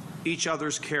disparaged each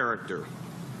other's character.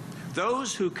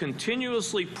 Those who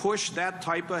continuously push that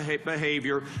type of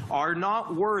behavior are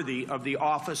not worthy of the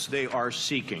office they are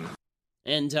seeking.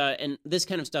 And this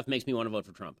kind of stuff makes me want to vote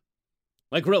for Trump.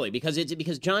 Like, really, because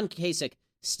John Kasich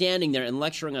standing there and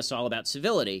lecturing us all about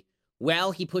civility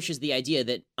while he pushes the idea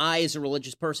that I, as a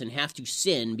religious person, have to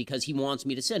sin because he wants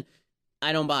me to sin.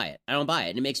 I don't buy it.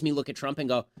 And it makes me look at Trump and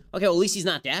go, okay, well, at least he's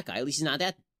not that guy. At least he's not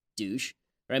that douche.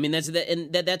 Right? I mean,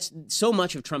 that's so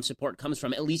much of Trump's support comes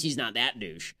from at least he's not that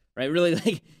douche. right? Really,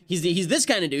 like he's this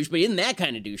kind of douche, but he isn't that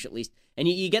kind of douche at least. And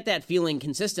you get that feeling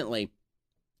consistently.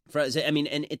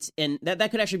 And that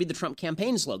could actually be the Trump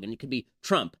campaign slogan. It could be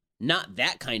Trump, not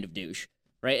that kind of douche,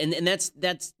 right? And that's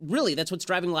what's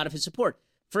driving a lot of his support.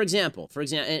 For example,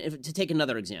 to take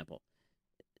another example,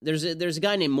 there's a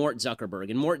guy named Mort Zuckerberg,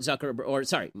 and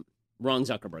wrong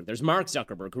Zuckerberg. There's Mark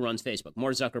Zuckerberg, who runs Facebook.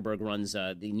 Mort Zuckerberg runs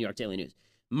the New York Daily News.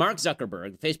 Mark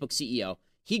Zuckerberg, Facebook CEO,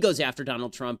 he goes after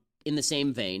Donald Trump in the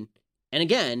same vein. And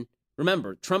again,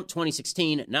 remember, Trump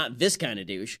 2016, not this kind of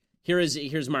douche.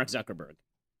 Here's Mark Zuckerberg.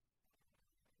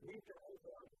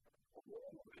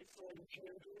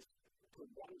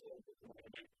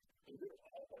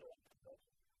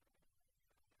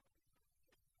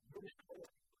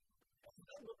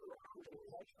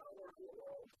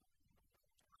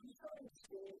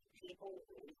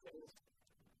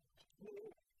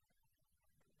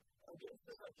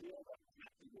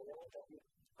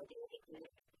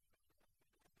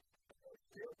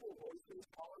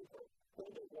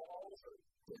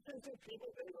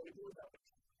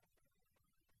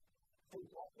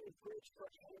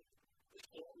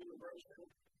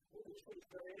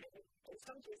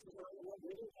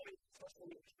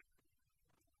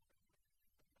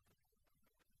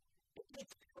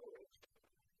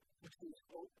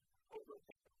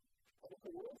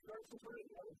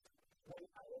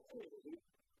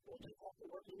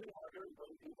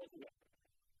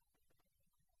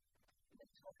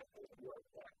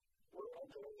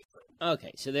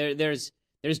 Okay, so there's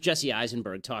Jesse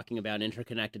Eisenberg talking about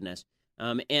interconnectedness,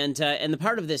 and the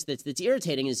part of this that's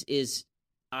irritating is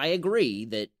I agree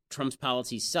that Trump's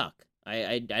policies suck.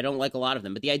 I don't like a lot of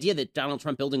them, but the idea that Donald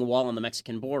Trump building a wall on the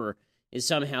Mexican border is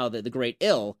somehow the great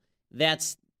ill,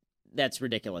 that's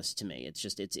ridiculous to me. It's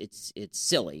just it's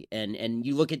silly, and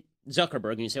you look at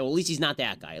Zuckerberg and you say, well, at least he's not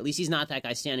that guy. At least he's not that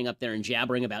guy standing up there and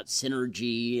jabbering about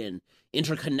synergy and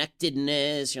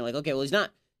interconnectedness. You're like, okay, well, he's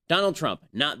not Donald Trump,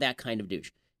 not that kind of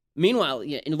douche. Meanwhile,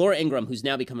 and Laura Ingraham, who's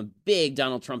now become a big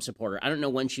Donald Trump supporter, I don't know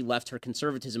when she left her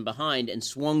conservatism behind and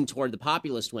swung toward the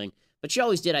populist wing, but she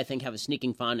always did, I think, have a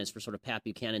sneaking fondness for sort of Pat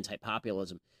Buchanan-type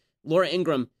populism. Laura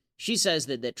Ingraham, she says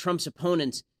that Trump's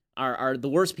opponents are the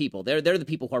worst people. They're the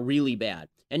people who are really bad.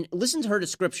 And listen to her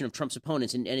description of Trump's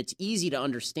opponents, and it's easy to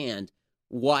understand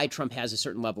why Trump has a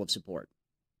certain level of support.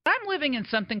 I'm living in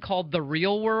something called the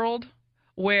real world,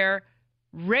 where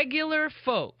regular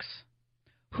folks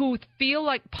who feel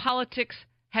like politics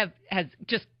has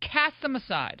just cast them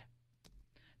aside.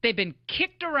 They've been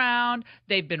kicked around.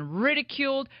 They've been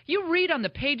ridiculed. You read on the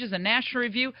pages of National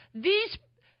Review, these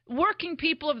working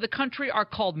people of the country are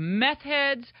called meth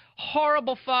heads,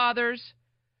 horrible fathers,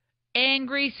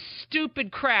 angry,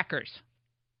 stupid crackers.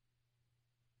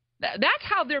 That's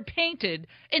how they're painted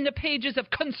in the pages of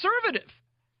conservative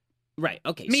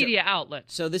media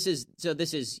outlets. So this is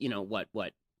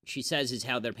what she says is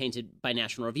how they're painted by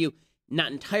National Review.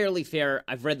 Not entirely fair.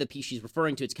 I've read the piece she's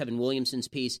referring to. It's Kevin Williamson's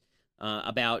piece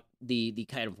about the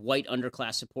kind of white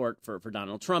underclass support for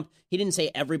Donald Trump. He didn't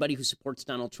say everybody who supports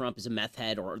Donald Trump is a meth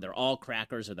head or they're all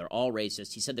crackers or they're all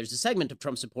racist. He said there's a segment of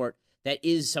Trump support that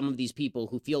is some of these people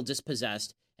who feel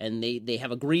dispossessed and they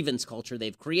have a grievance culture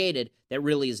they've created that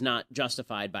really is not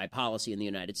justified by policy in the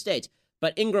United States.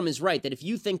 But Ingraham is right that if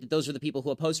you think that those are the people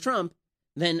who oppose Trump,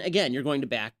 then again, you're going to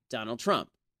back Donald Trump.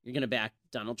 You're going to back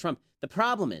Donald Trump. The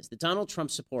problem is that Donald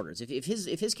Trump supporters, if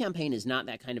his campaign is not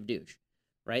that kind of douche,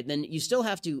 right, then you still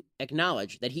have to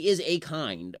acknowledge that he is a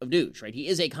kind of douche, right? He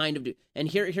is a kind of douche. And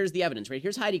here's the evidence, right?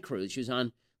 Here's Heidi Cruz. She was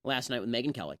on last night with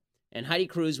Megyn Kelly. And Heidi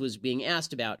Cruz was being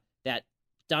asked about that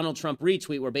Donald Trump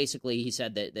retweet where basically he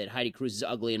said that Heidi Cruz is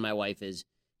ugly and my wife is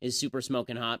super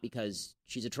smoking hot because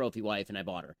she's a trophy wife and I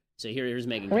bought her. So here's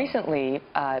Megyn Kelly. Recently,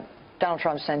 Donald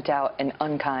Trump sent out an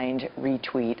unkind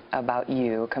retweet about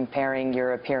you, comparing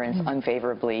your appearance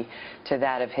unfavorably to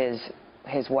that of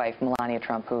his wife, Melania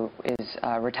Trump, who is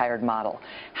a retired model.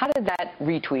 How did that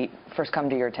retweet first come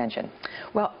to your attention?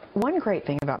 Well, one great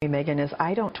thing about me, Megyn, is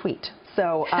I don't tweet.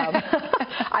 So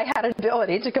I had an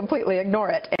ability to completely ignore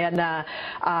it. And,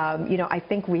 I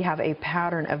think we have a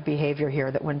pattern of behavior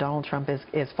here that when Donald Trump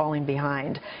is falling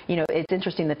behind, it's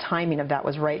interesting the timing of that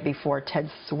was right before Ted's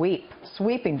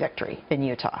sweeping victory in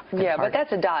Utah. Yeah, but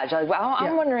that's a dodge.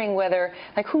 I'm wondering whether,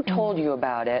 who told you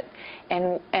about it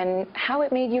and how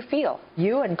it made you feel?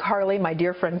 You and Carly, my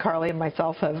dear friend Carly, and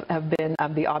myself have been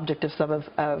the object of some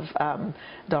of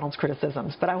Donald's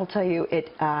criticisms. But I will tell you,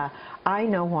 I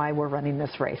know why we're running running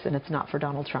this race, and it's not for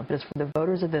Donald Trump. It is for the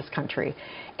voters of this country.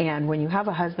 And when you have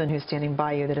a husband who's standing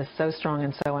by you that is so strong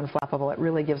and so unflappable, it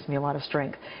really gives me a lot of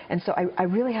strength. And so I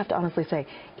really have to honestly say,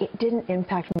 it didn't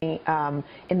impact me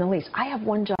in the least. I have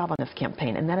one job on this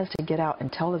campaign, and that is to get out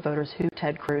and tell the voters who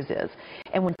Ted Cruz is.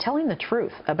 And when telling the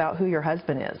truth about who your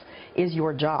husband is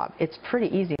your job, it's pretty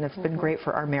easy, and it's been great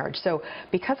for our marriage. So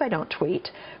because I don't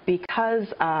tweet, because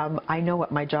I know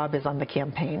what my job is on the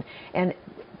campaign, and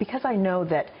because I know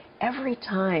that every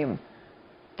time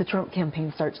the Trump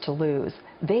campaign starts to lose,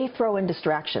 they throw in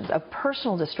distractions of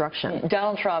personal destruction.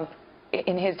 Donald Trump,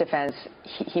 in his defense,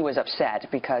 he was upset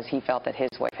because he felt that his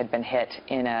wife had been hit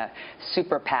in a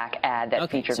super PAC ad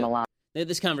that featured Melania.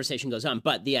 This conversation goes on,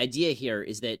 but the idea here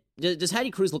is that, does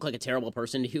Heidi Cruz look like a terrible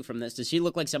person to you from this? Does she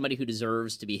look like somebody who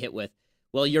deserves to be hit with,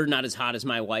 well, you're not as hot as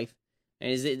my wife?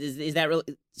 And is that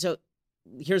really? So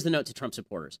here's the note to Trump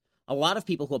supporters. A lot of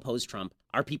people who oppose Trump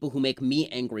are people who make me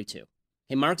angry too.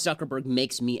 Hey, Mark Zuckerberg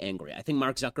makes me angry. I think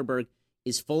Mark Zuckerberg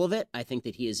is full of it. I think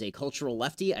that he is a cultural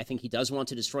lefty. I think he does want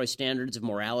to destroy standards of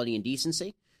morality and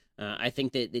decency. I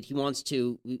think that he wants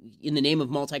to, in the name of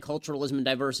multiculturalism and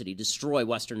diversity, destroy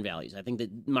Western values. I think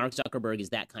that Mark Zuckerberg is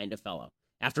that kind of fellow,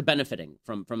 after benefiting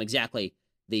from exactly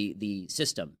the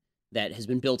system that has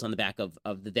been built on the back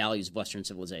of the values of Western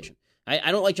civilization.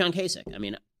 I don't like John Kasich. I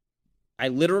mean, I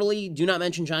literally do not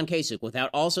mention John Kasich without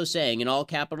also saying in all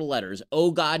capital letters, oh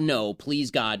God, no,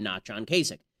 please God, not John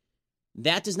Kasich.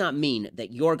 That does not mean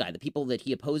that your guy, the people that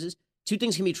he opposes, two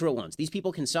things can be true at once. These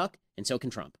people can suck, and so can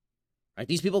Trump. Right?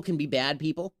 These people can be bad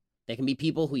people. They can be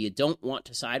people who you don't want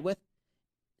to side with.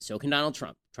 So can Donald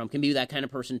Trump. Trump can be that kind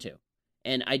of person too.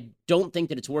 And I don't think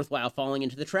that it's worthwhile falling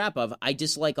into the trap of, I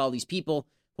dislike all these people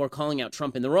who are calling out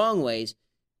Trump in the wrong ways,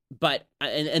 but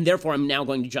and therefore I'm now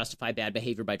going to justify bad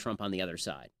behavior by Trump on the other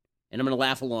side. And I'm going to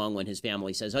laugh along when his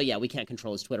family says, oh yeah, we can't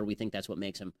control his Twitter. We think that's what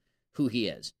makes him who he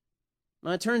is.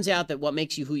 Well, it turns out that what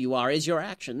makes you who you are is your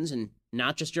actions and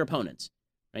not just your opponents.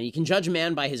 Right? You can judge a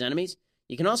man by his enemies.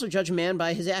 You can also judge a man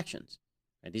by his actions.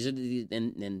 Right? These are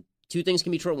and two things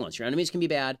can be true at once. Your enemies can be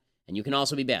bad, and you can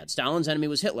also be bad. Stalin's enemy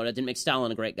was Hitler. That didn't make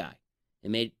Stalin a great guy.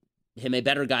 It made him a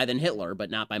better guy than Hitler, but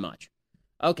not by much.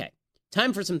 Okay,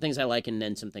 time for some things I like and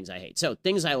then some things I hate. So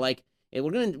things I like.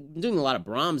 We're doing a lot of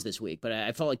Brahms this week, but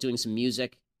I felt like doing some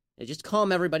music. Just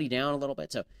calm everybody down a little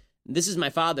bit. So this is my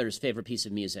father's favorite piece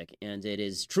of music, and it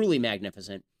is truly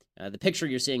magnificent. The picture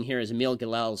you're seeing here is Emil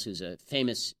Gilels, who's a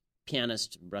famous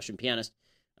pianist, Russian pianist,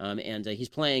 and he's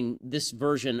playing this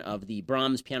version of the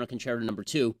Brahms Piano Concerto No.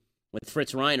 2 with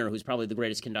Fritz Reiner, who's probably the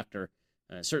greatest conductor,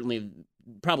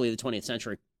 probably the 20th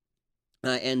century.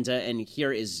 And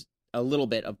here is a little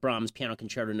bit of Brahms Piano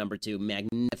Concerto No. 2,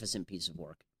 magnificent piece of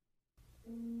work.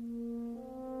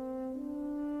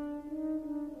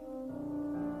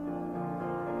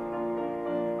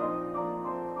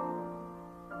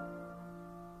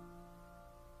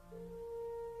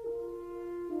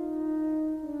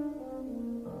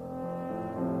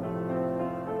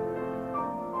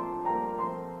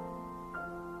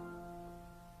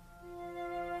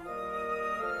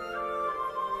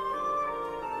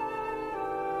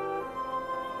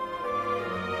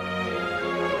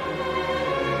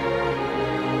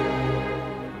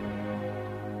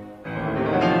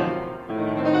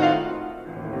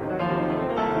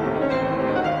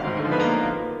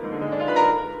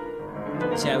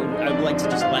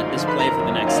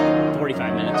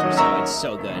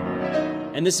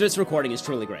 And this recording is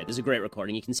truly great. This is a great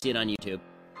recording. You can see it on YouTube.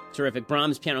 Terrific.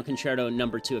 Brahms Piano Concerto No.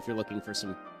 2 if you're looking for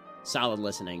some solid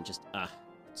listening. Just,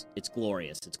 it's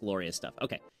glorious. It's glorious stuff.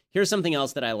 Okay, here's something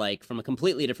else that I like from a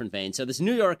completely different vein. So this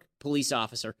New York police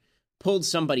officer pulled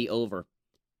somebody over,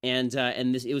 and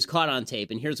it was caught on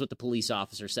tape, and here's what the police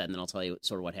officer said, and then I'll tell you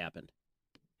sort of what happened.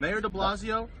 Mayor de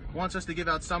Blasio wants us to give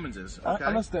out summonses, okay? I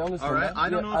understand. All right? I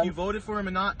don't know if you voted for him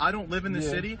or not. I don't live in the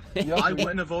city. I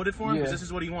wouldn't have voted for him because this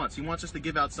is what he wants. He wants us to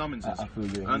give out summonses. I feel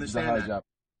you. I understand that.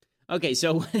 Okay,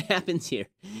 so what happens here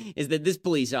is that this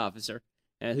police officer,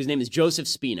 whose name is Joseph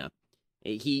Spina,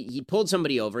 he pulled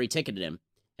somebody over, he ticketed him,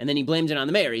 and then he blamed it on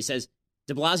the mayor. He says,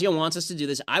 de Blasio wants us to do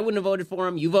this. I wouldn't have voted for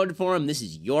him. You voted for him. This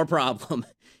is your problem.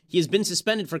 He has been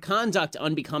suspended for conduct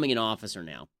unbecoming an officer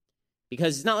now.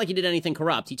 Because it's not like he did anything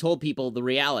corrupt. He told people the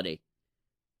reality.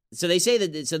 So they say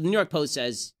that, so the New York Post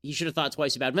says he should have thought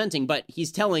twice about venting, but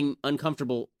he's telling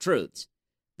uncomfortable truths.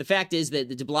 The fact is that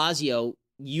de Blasio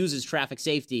uses traffic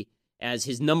safety as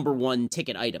his number one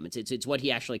ticket item. It's what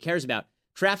he actually cares about.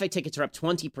 Traffic tickets are up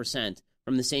 20%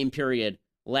 from the same period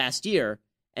last year.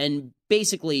 And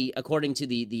basically, according to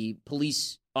the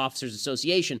Police Officers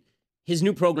Association, his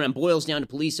new program boils down to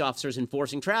police officers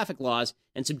enforcing traffic laws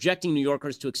and subjecting New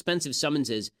Yorkers to expensive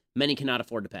summonses many cannot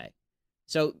afford to pay.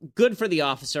 So good for the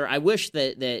officer. I wish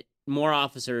that more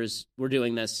officers were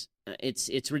doing this.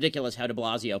 It's ridiculous how de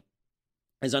Blasio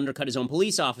has undercut his own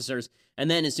police officers, and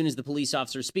then as soon as the police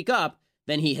officers speak up,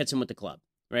 then he hits them with the club.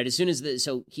 Right? As soon as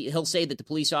he'll say that the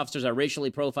police officers are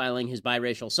racially profiling his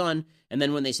biracial son, and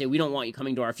then when they say, we don't want you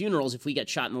coming to our funerals if we get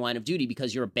shot in the line of duty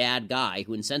because you're a bad guy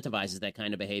who incentivizes that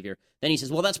kind of behavior, then he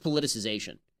says, well, that's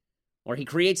politicization. Or he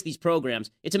creates these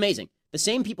programs. It's amazing. The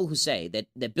same people who say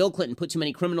that Bill Clinton put too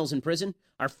many criminals in prison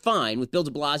are fine with Bill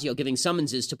de Blasio giving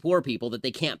summonses to poor people that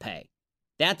they can't pay.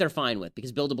 That they're fine with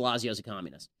because Bill de Blasio is a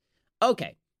communist.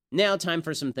 Okay, now time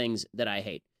for some things that I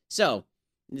hate. So,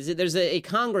 there's a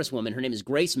congresswoman, her name is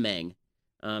Grace Meng,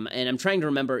 and I'm trying to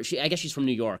remember, I guess she's from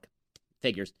New York,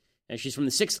 figures, and she's from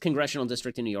the 6th Congressional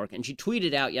District in New York, and she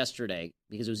tweeted out yesterday,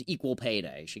 because it was Equal Pay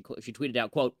Day, she tweeted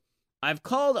out, quote, I've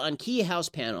called on key House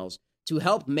panels to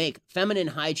help make feminine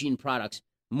hygiene products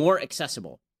more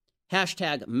accessible.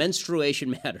 Hashtag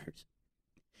menstruation matters.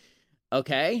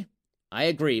 Okay, I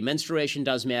agree. Menstruation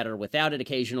does matter. Without it,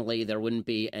 occasionally, there wouldn't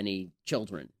be any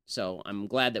children. So I'm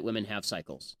glad that women have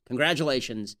cycles.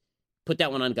 Congratulations. Put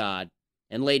that one on God.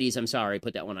 And ladies, I'm sorry,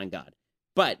 put that one on God.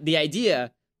 But the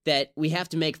idea that we have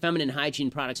to make feminine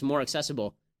hygiene products more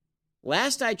accessible,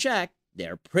 last I checked,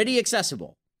 they're pretty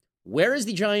accessible. Where is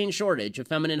the giant shortage of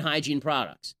feminine hygiene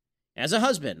products? As a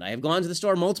husband, I have gone to the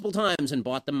store multiple times and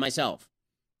bought them myself.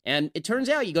 And it turns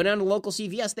out you go down to local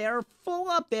CVS, they are full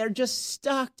up. They're just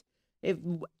stocked.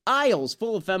 Aisles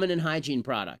full of feminine hygiene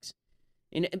products.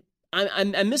 And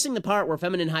I'm missing the part where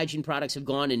feminine hygiene products have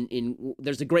gone in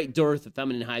there's a great dearth of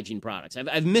feminine hygiene products.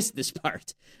 I've missed this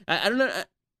part. I don't know.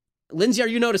 Lindsay, are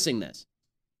you noticing this?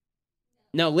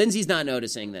 No, Lindsay's not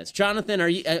noticing this. Jonathan, are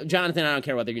you? Jonathan, I don't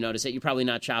care whether you notice it. You're probably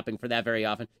not shopping for that very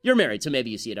often. You're married, so maybe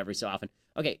you see it every so often.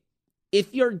 Okay,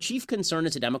 if your chief concern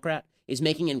as a Democrat is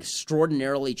making an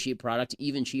extraordinarily cheap product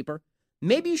even cheaper,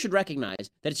 maybe you should recognize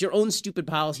that it's your own stupid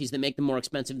policies that make them more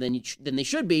expensive than they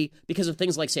should be because of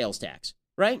things like sales tax,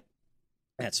 right?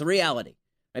 That's the reality.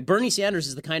 Right? Bernie Sanders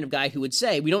is the kind of guy who would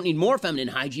say, we don't need more feminine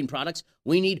hygiene products.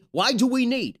 Why do we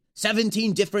need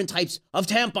 17 different types of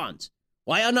tampons?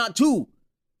 Why are not 2?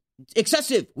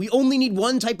 Excessive. We only need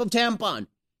 1 type of tampon.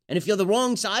 And if you're the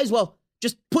wrong size, well,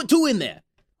 just put 2 in there.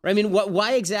 Right? I mean,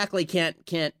 why exactly can't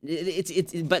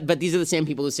but these are the same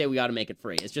people who say we ought to make it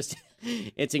free. It's just,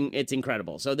 it's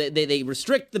incredible. So they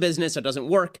restrict the business, so it doesn't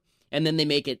work, and then they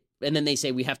make it, and then they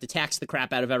say we have to tax the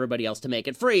crap out of everybody else to make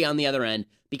it free on the other end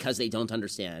because they don't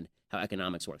understand how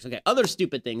economics works. Okay, other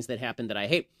stupid things that happen that I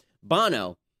hate.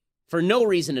 Bono, for no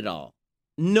reason at all,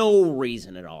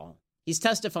 he's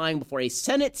testifying before a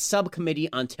Senate subcommittee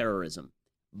on terrorism.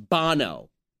 Bono,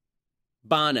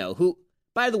 who,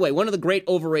 by the way, one of the great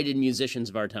overrated musicians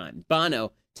of our time.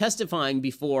 Bono testifying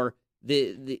before look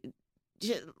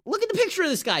at the picture of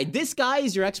this guy. This guy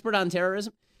is your expert on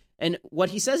terrorism. And what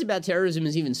he says about terrorism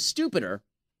is even stupider.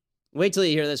 Wait till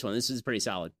you hear this one. This is pretty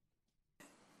solid.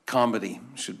 Comedy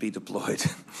should be deployed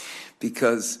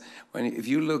because if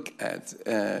you look at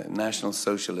National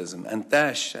Socialism and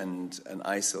Daesh and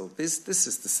ISIL, this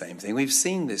is the same thing. We've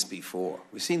seen this before.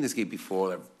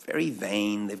 They're very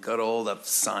vain. They've got all the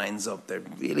signs up there.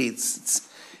 Really, it's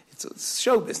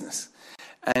show business.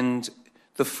 And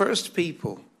the first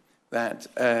people that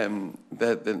the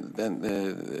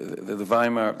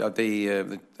Weimar,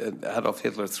 the Adolf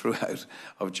Hitler threw out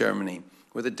of Germany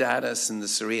were the Dadaists and the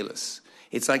Surrealists.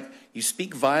 It's like you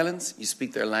speak violence, you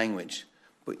speak their language,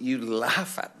 but you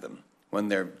laugh at them when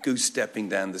they're goose-stepping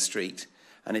down the street,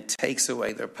 and it takes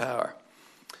away their power.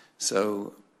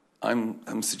 So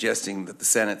I'm suggesting that the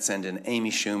Senate send in Amy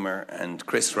Schumer and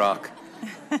Chris Rock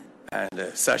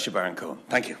and Sacha Baron Cohen.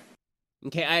 Thank you.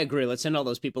 Okay, I agree. Let's send all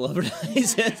those people over to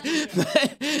ISIS.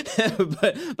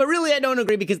 But really, I don't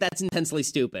agree because that's intensely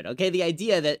stupid. Okay, the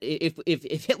idea that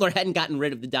if Hitler hadn't gotten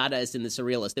rid of the Dadaists and the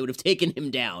Surrealists, they would have taken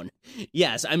him down.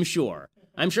 Yes, I'm sure.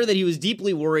 I'm sure that he was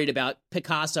deeply worried about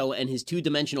Picasso and his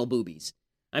 2-dimensional boobies.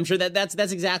 I'm sure that's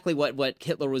exactly what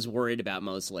Hitler was worried about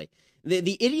mostly.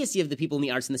 The idiocy of the people in the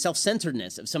arts and the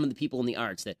self-centeredness of some of the people in the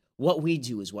arts that what we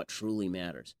do is what truly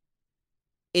matters.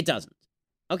 It doesn't.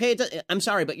 Okay, I'm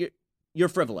sorry, but you're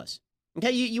frivolous.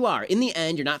 Okay, you are. In the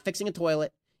end, you're not fixing a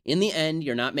toilet. In the end,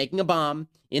 you're not making a bomb.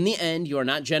 In the end, you are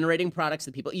not generating products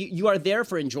that people... You are there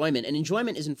for enjoyment, and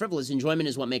enjoyment isn't frivolous. Enjoyment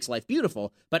is what makes life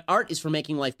beautiful, but art is for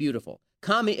making life beautiful.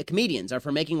 Comedians are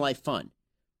for making life fun,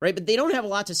 right? But they don't have a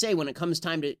lot to say when it comes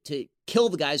time to kill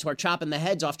the guys who are chopping the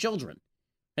heads off children.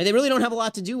 And they really don't have a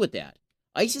lot to do with that.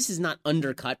 ISIS is not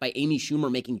undercut by Amy Schumer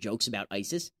making jokes about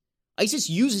ISIS. ISIS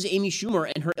uses Amy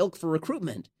Schumer and her ilk for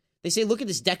recruitment. They say, look at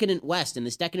this decadent West, and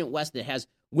this decadent West that has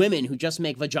women who just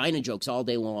make vagina jokes all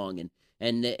day long,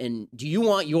 And do you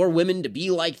want your women to be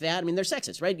like that? I mean, they're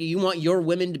sexist, right? Do you want your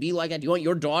women to be like that? Do you want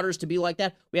your daughters to be like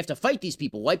that? We have to fight these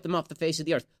people, wipe them off the face of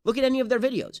the earth. Look at any of their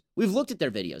videos. We've looked at their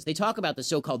videos. They talk about the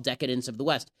so-called decadence of the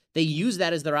West. They use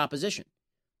that as their opposition.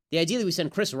 The idea that we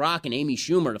send Chris Rock and Amy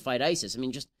Schumer to fight ISIS, I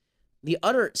mean, just the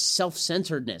utter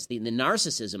self-centeredness, the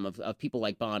narcissism of people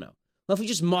like Bono. Well, if we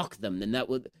just mock them, then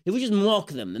that'll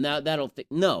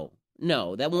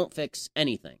no, that won't fix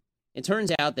anything. It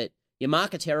turns out that you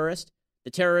mock a terrorist, the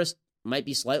terrorist might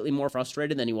be slightly more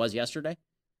frustrated than he was yesterday.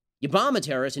 You bomb a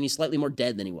terrorist and he's slightly more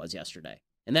dead than he was yesterday.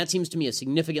 And that seems to me a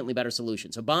significantly better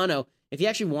solution. So Bono, if he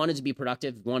actually wanted to be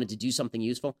productive, wanted to do something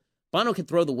useful, Bono could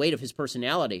throw the weight of his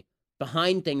personality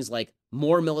behind things like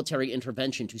more military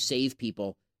intervention to save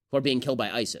people who are being killed by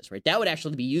ISIS, right? That would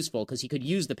actually be useful because he could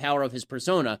use the power of his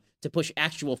persona to push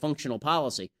actual functional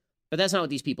policy. But that's not what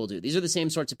these people do. These are the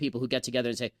same sorts of people who get together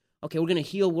and say, okay, we're going to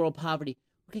heal world poverty.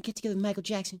 We're going to get together with Michael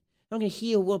Jackson. We're going to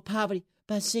heal world poverty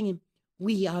by singing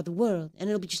 "We Are the World," and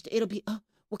it'll be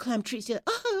we'll climb trees together,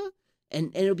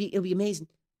 and it'll be amazing.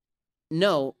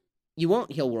 No, you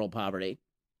won't heal world poverty.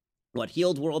 What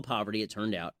healed world poverty, it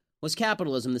turned out, was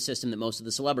capitalism, the system that most of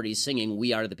the celebrities singing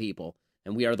 "We Are the People"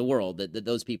 and "We Are the World" that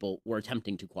those people were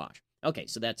attempting to quash. Okay,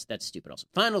 so that's stupid. Also,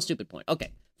 final stupid point.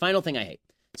 Okay, final thing I hate.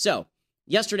 So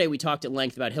yesterday we talked at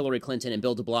length about Hillary Clinton and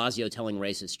Bill de Blasio telling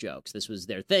racist jokes. This was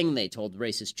their thing. They told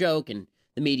racist joke and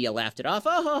the media laughed it off.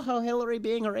 Oh, Hillary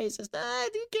being a racist.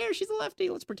 Who cares? She's a lefty.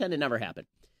 Let's pretend it never happened.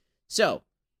 So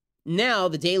now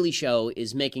the Daily Show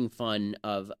is making fun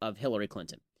of Hillary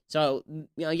Clinton. So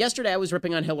yesterday I was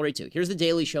ripping on Hillary too. Here's the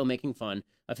Daily Show making fun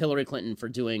of Hillary Clinton for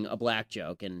doing a black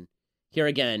joke. And here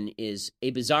again is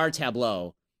a bizarre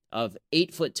tableau of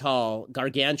 8-foot-tall,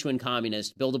 gargantuan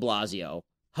communist Bill de Blasio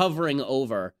hovering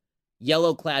over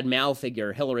yellow-clad Mao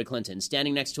figure Hillary Clinton,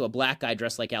 standing next to a black guy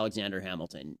dressed like Alexander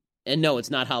Hamilton. And no, it's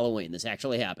not Halloween. This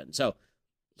actually happened. So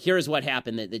here's what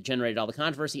happened that generated all the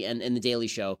controversy. And in the Daily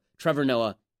Show, Trevor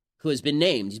Noah, who has been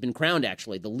named, he's been crowned,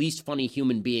 actually, the least funny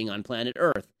human being on planet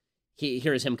Earth.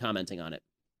 Here's him commenting on it.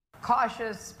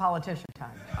 Cautious politician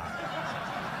time.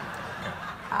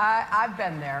 I've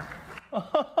been there.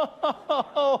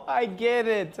 Oh, I get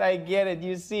it.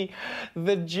 You see,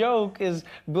 the joke is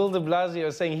Bill de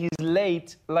Blasio saying he's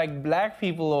late like black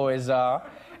people always are,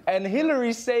 and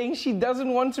Hillary saying she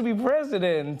doesn't want to be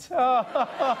president.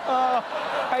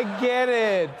 I get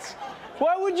it.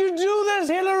 Why would you do this,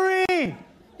 Hillary?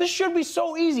 This should be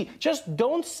so easy. Just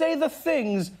don't say the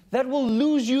things that will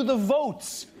lose you the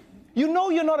votes. You know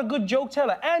you're not a good joke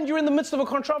teller, and you're in the midst of a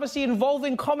controversy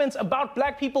involving comments about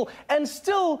black people, and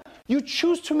still you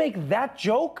choose to make that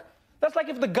joke? That's like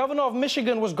if the governor of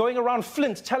Michigan was going around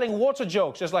Flint telling water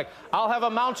jokes. Just like, I'll have a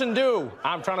Mountain Dew.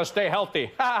 I'm trying to stay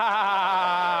healthy.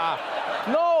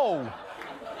 No.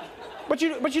 But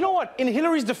you know what? In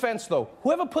Hillary's defense, though,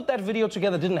 whoever put that video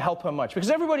together didn't help her much. Because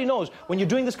everybody knows when you're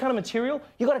doing this kind of material,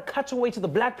 you got to cut away to the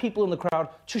black people in the crowd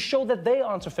to show that they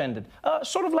aren't offended.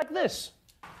 Sort of like this.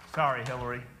 Sorry,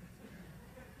 Hillary.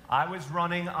 I was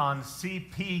running on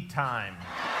CP time.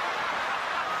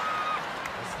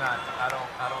 It's not.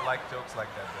 I don't like jokes like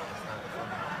that, though. It's not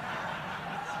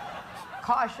funny.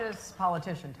 Cautious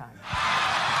politician time.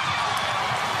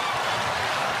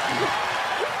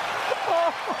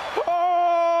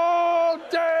 Oh,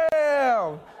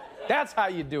 damn! That's how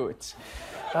you do it.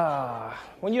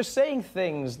 When you're saying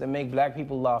things that make black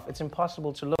people laugh, it's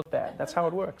impossible to look bad. That's how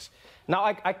it works. Now,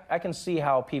 I can see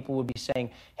how people would be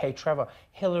saying, hey, Trevor,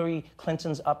 Hillary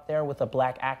Clinton's up there with a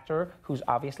black actor who's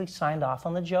obviously signed off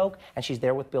on the joke, and she's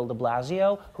there with Bill de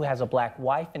Blasio, who has a black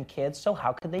wife and kids, so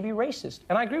how could they be racist?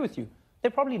 And I agree with you.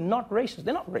 They're probably not racist.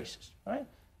 They're not racist, right?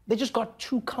 They just got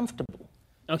too comfortable.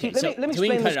 Okay, let me so we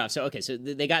can cut this. it off. So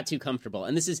they got too comfortable,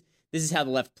 and this is how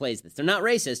the left plays this. They're not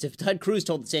racist. If Ted Cruz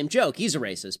told the same joke, he's a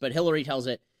racist, but Hillary tells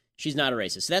it, she's not a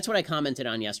racist. So that's what I commented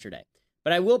on yesterday.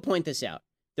 But I will point this out.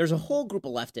 There's a whole group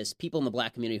of leftists, people in the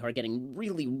black community, who are getting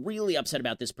really, really upset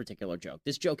about this particular joke.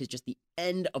 This joke is just the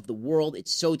end of the world.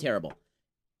 It's so terrible.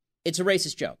 It's a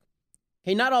racist joke.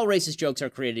 Hey, not all racist jokes are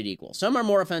created equal. Some are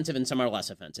more offensive and some are less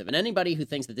offensive. And anybody who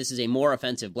thinks that this is a more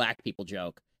offensive black people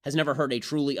joke has never heard a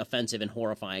truly offensive and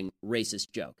horrifying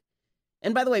racist joke.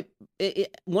 And by the way,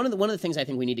 one of the things I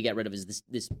think we need to get rid of is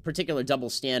this particular double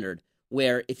standard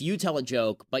where if you tell a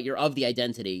joke but you're of the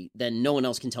identity, then no one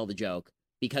else can tell the joke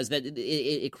because that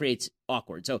it creates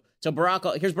awkward. So here's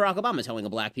Barack Obama telling a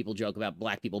black people joke about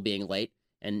black people being late,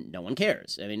 and no one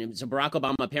cares. I mean, so Barack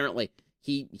Obama apparently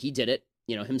he did it,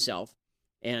 himself.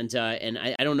 And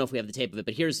I don't know if we have the tape of it,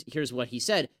 but here's what he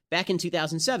said. Back in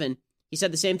 2007, he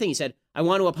said the same thing. He said, I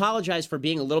want to apologize for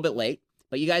being a little bit late,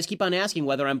 but you guys keep on asking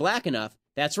whether I'm black enough,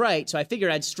 That's right. So I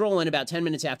figured I'd stroll in about 10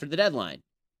 minutes after the deadline.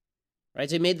 Right?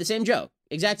 So he made the same joke,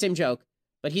 exact same joke,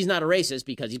 but he's not a racist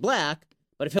because he's black.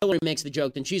 But if Hillary makes the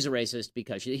joke, then she's a racist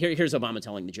because here's Obama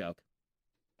telling the joke.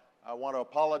 I want to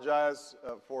apologize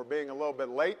for being a little bit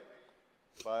late,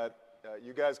 but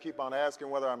you guys keep on asking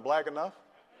whether I'm black enough.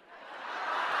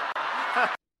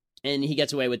 And he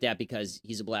gets away with that because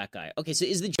he's a black guy. Okay, so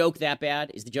is the joke that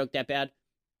bad? Is the joke that bad?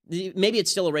 Maybe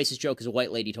it's still a racist joke because a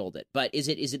white lady told it. But is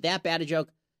it that bad a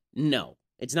joke? No,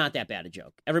 it's not that bad a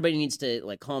joke. Everybody needs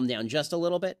to calm down just a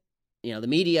little bit. You know, the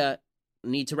media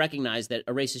need to recognize that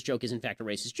a racist joke is in fact a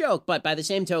racist joke. But by the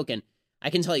same token, I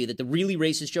can tell you that the really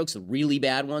racist jokes, the really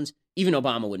bad ones, even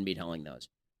Obama wouldn't be telling those.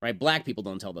 Right? Black people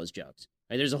don't tell those jokes.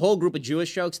 Right? There's a whole group of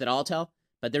Jewish jokes that I'll tell,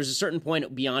 but there's a certain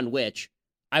point beyond which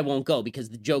I won't go because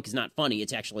the joke is not funny.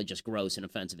 It's actually just gross and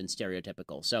offensive and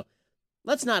stereotypical. So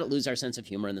let's not lose our sense of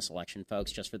humor in this election,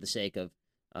 folks, just for the sake of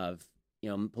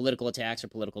political attacks or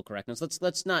political correctness.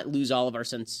 Let's not lose all of our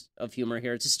sense of humor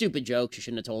here. It's a stupid joke. She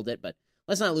shouldn't have told it, but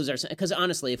let's not lose our sense. Because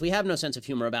honestly, if we have no sense of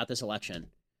humor about this election,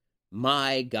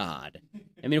 my God.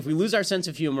 I mean, if we lose our sense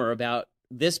of humor about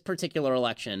this particular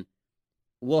election,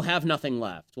 we'll have nothing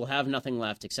left. We'll have nothing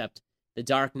left except the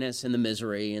darkness and the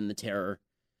misery and the terror.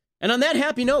 And on that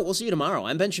happy note, we'll see you tomorrow.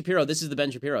 I'm Ben Shapiro. This is The Ben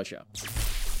Shapiro Show.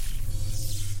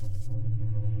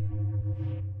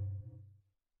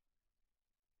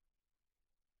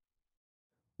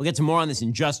 We'll get to more on this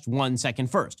in just 1 second.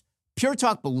 First, Pure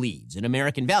Talk believes in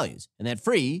American values, and that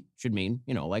free should mean,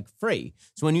 like free.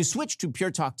 So when you switch to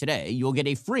Pure Talk today, you'll get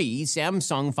a free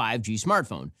Samsung 5G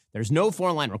smartphone. There's no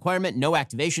 4-line requirement, no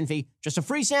activation fee, just a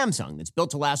free Samsung that's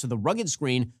built to last with a rugged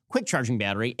screen, quick charging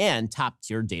battery, and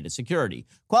top-tier data security.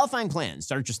 Qualifying plans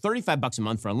start at just $35 a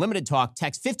month for unlimited talk,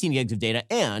 text, 15 gigs of data,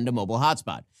 and a mobile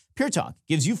hotspot. Pure Talk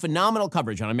gives you phenomenal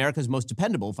coverage on America's most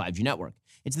dependable 5G network.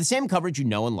 It's the same coverage you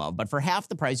know and love, but for half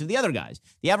the price of the other guys.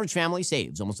 The average family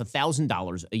saves almost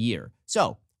 $1,000 a year.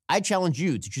 So I challenge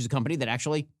you to choose a company that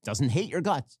actually doesn't hate your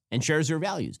guts and shares your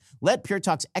values. Let Pure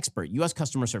Talk's expert U.S.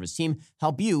 customer service team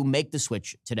help you make the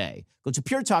switch today. Go to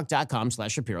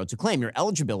puretalk.com/Shapiro to claim your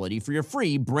eligibility for your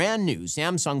free brand new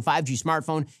Samsung 5G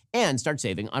smartphone and start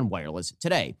saving on wireless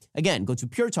today. Again, go to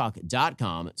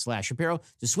puretalk.com/Shapiro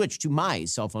to switch to my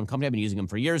cell phone company. I've been using them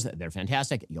for years. They're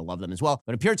fantastic. You'll love them as well.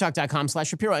 Go to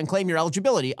puretalk.com/Shapiro and claim your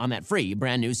eligibility on that free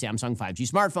brand new Samsung 5G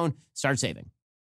smartphone. Start saving.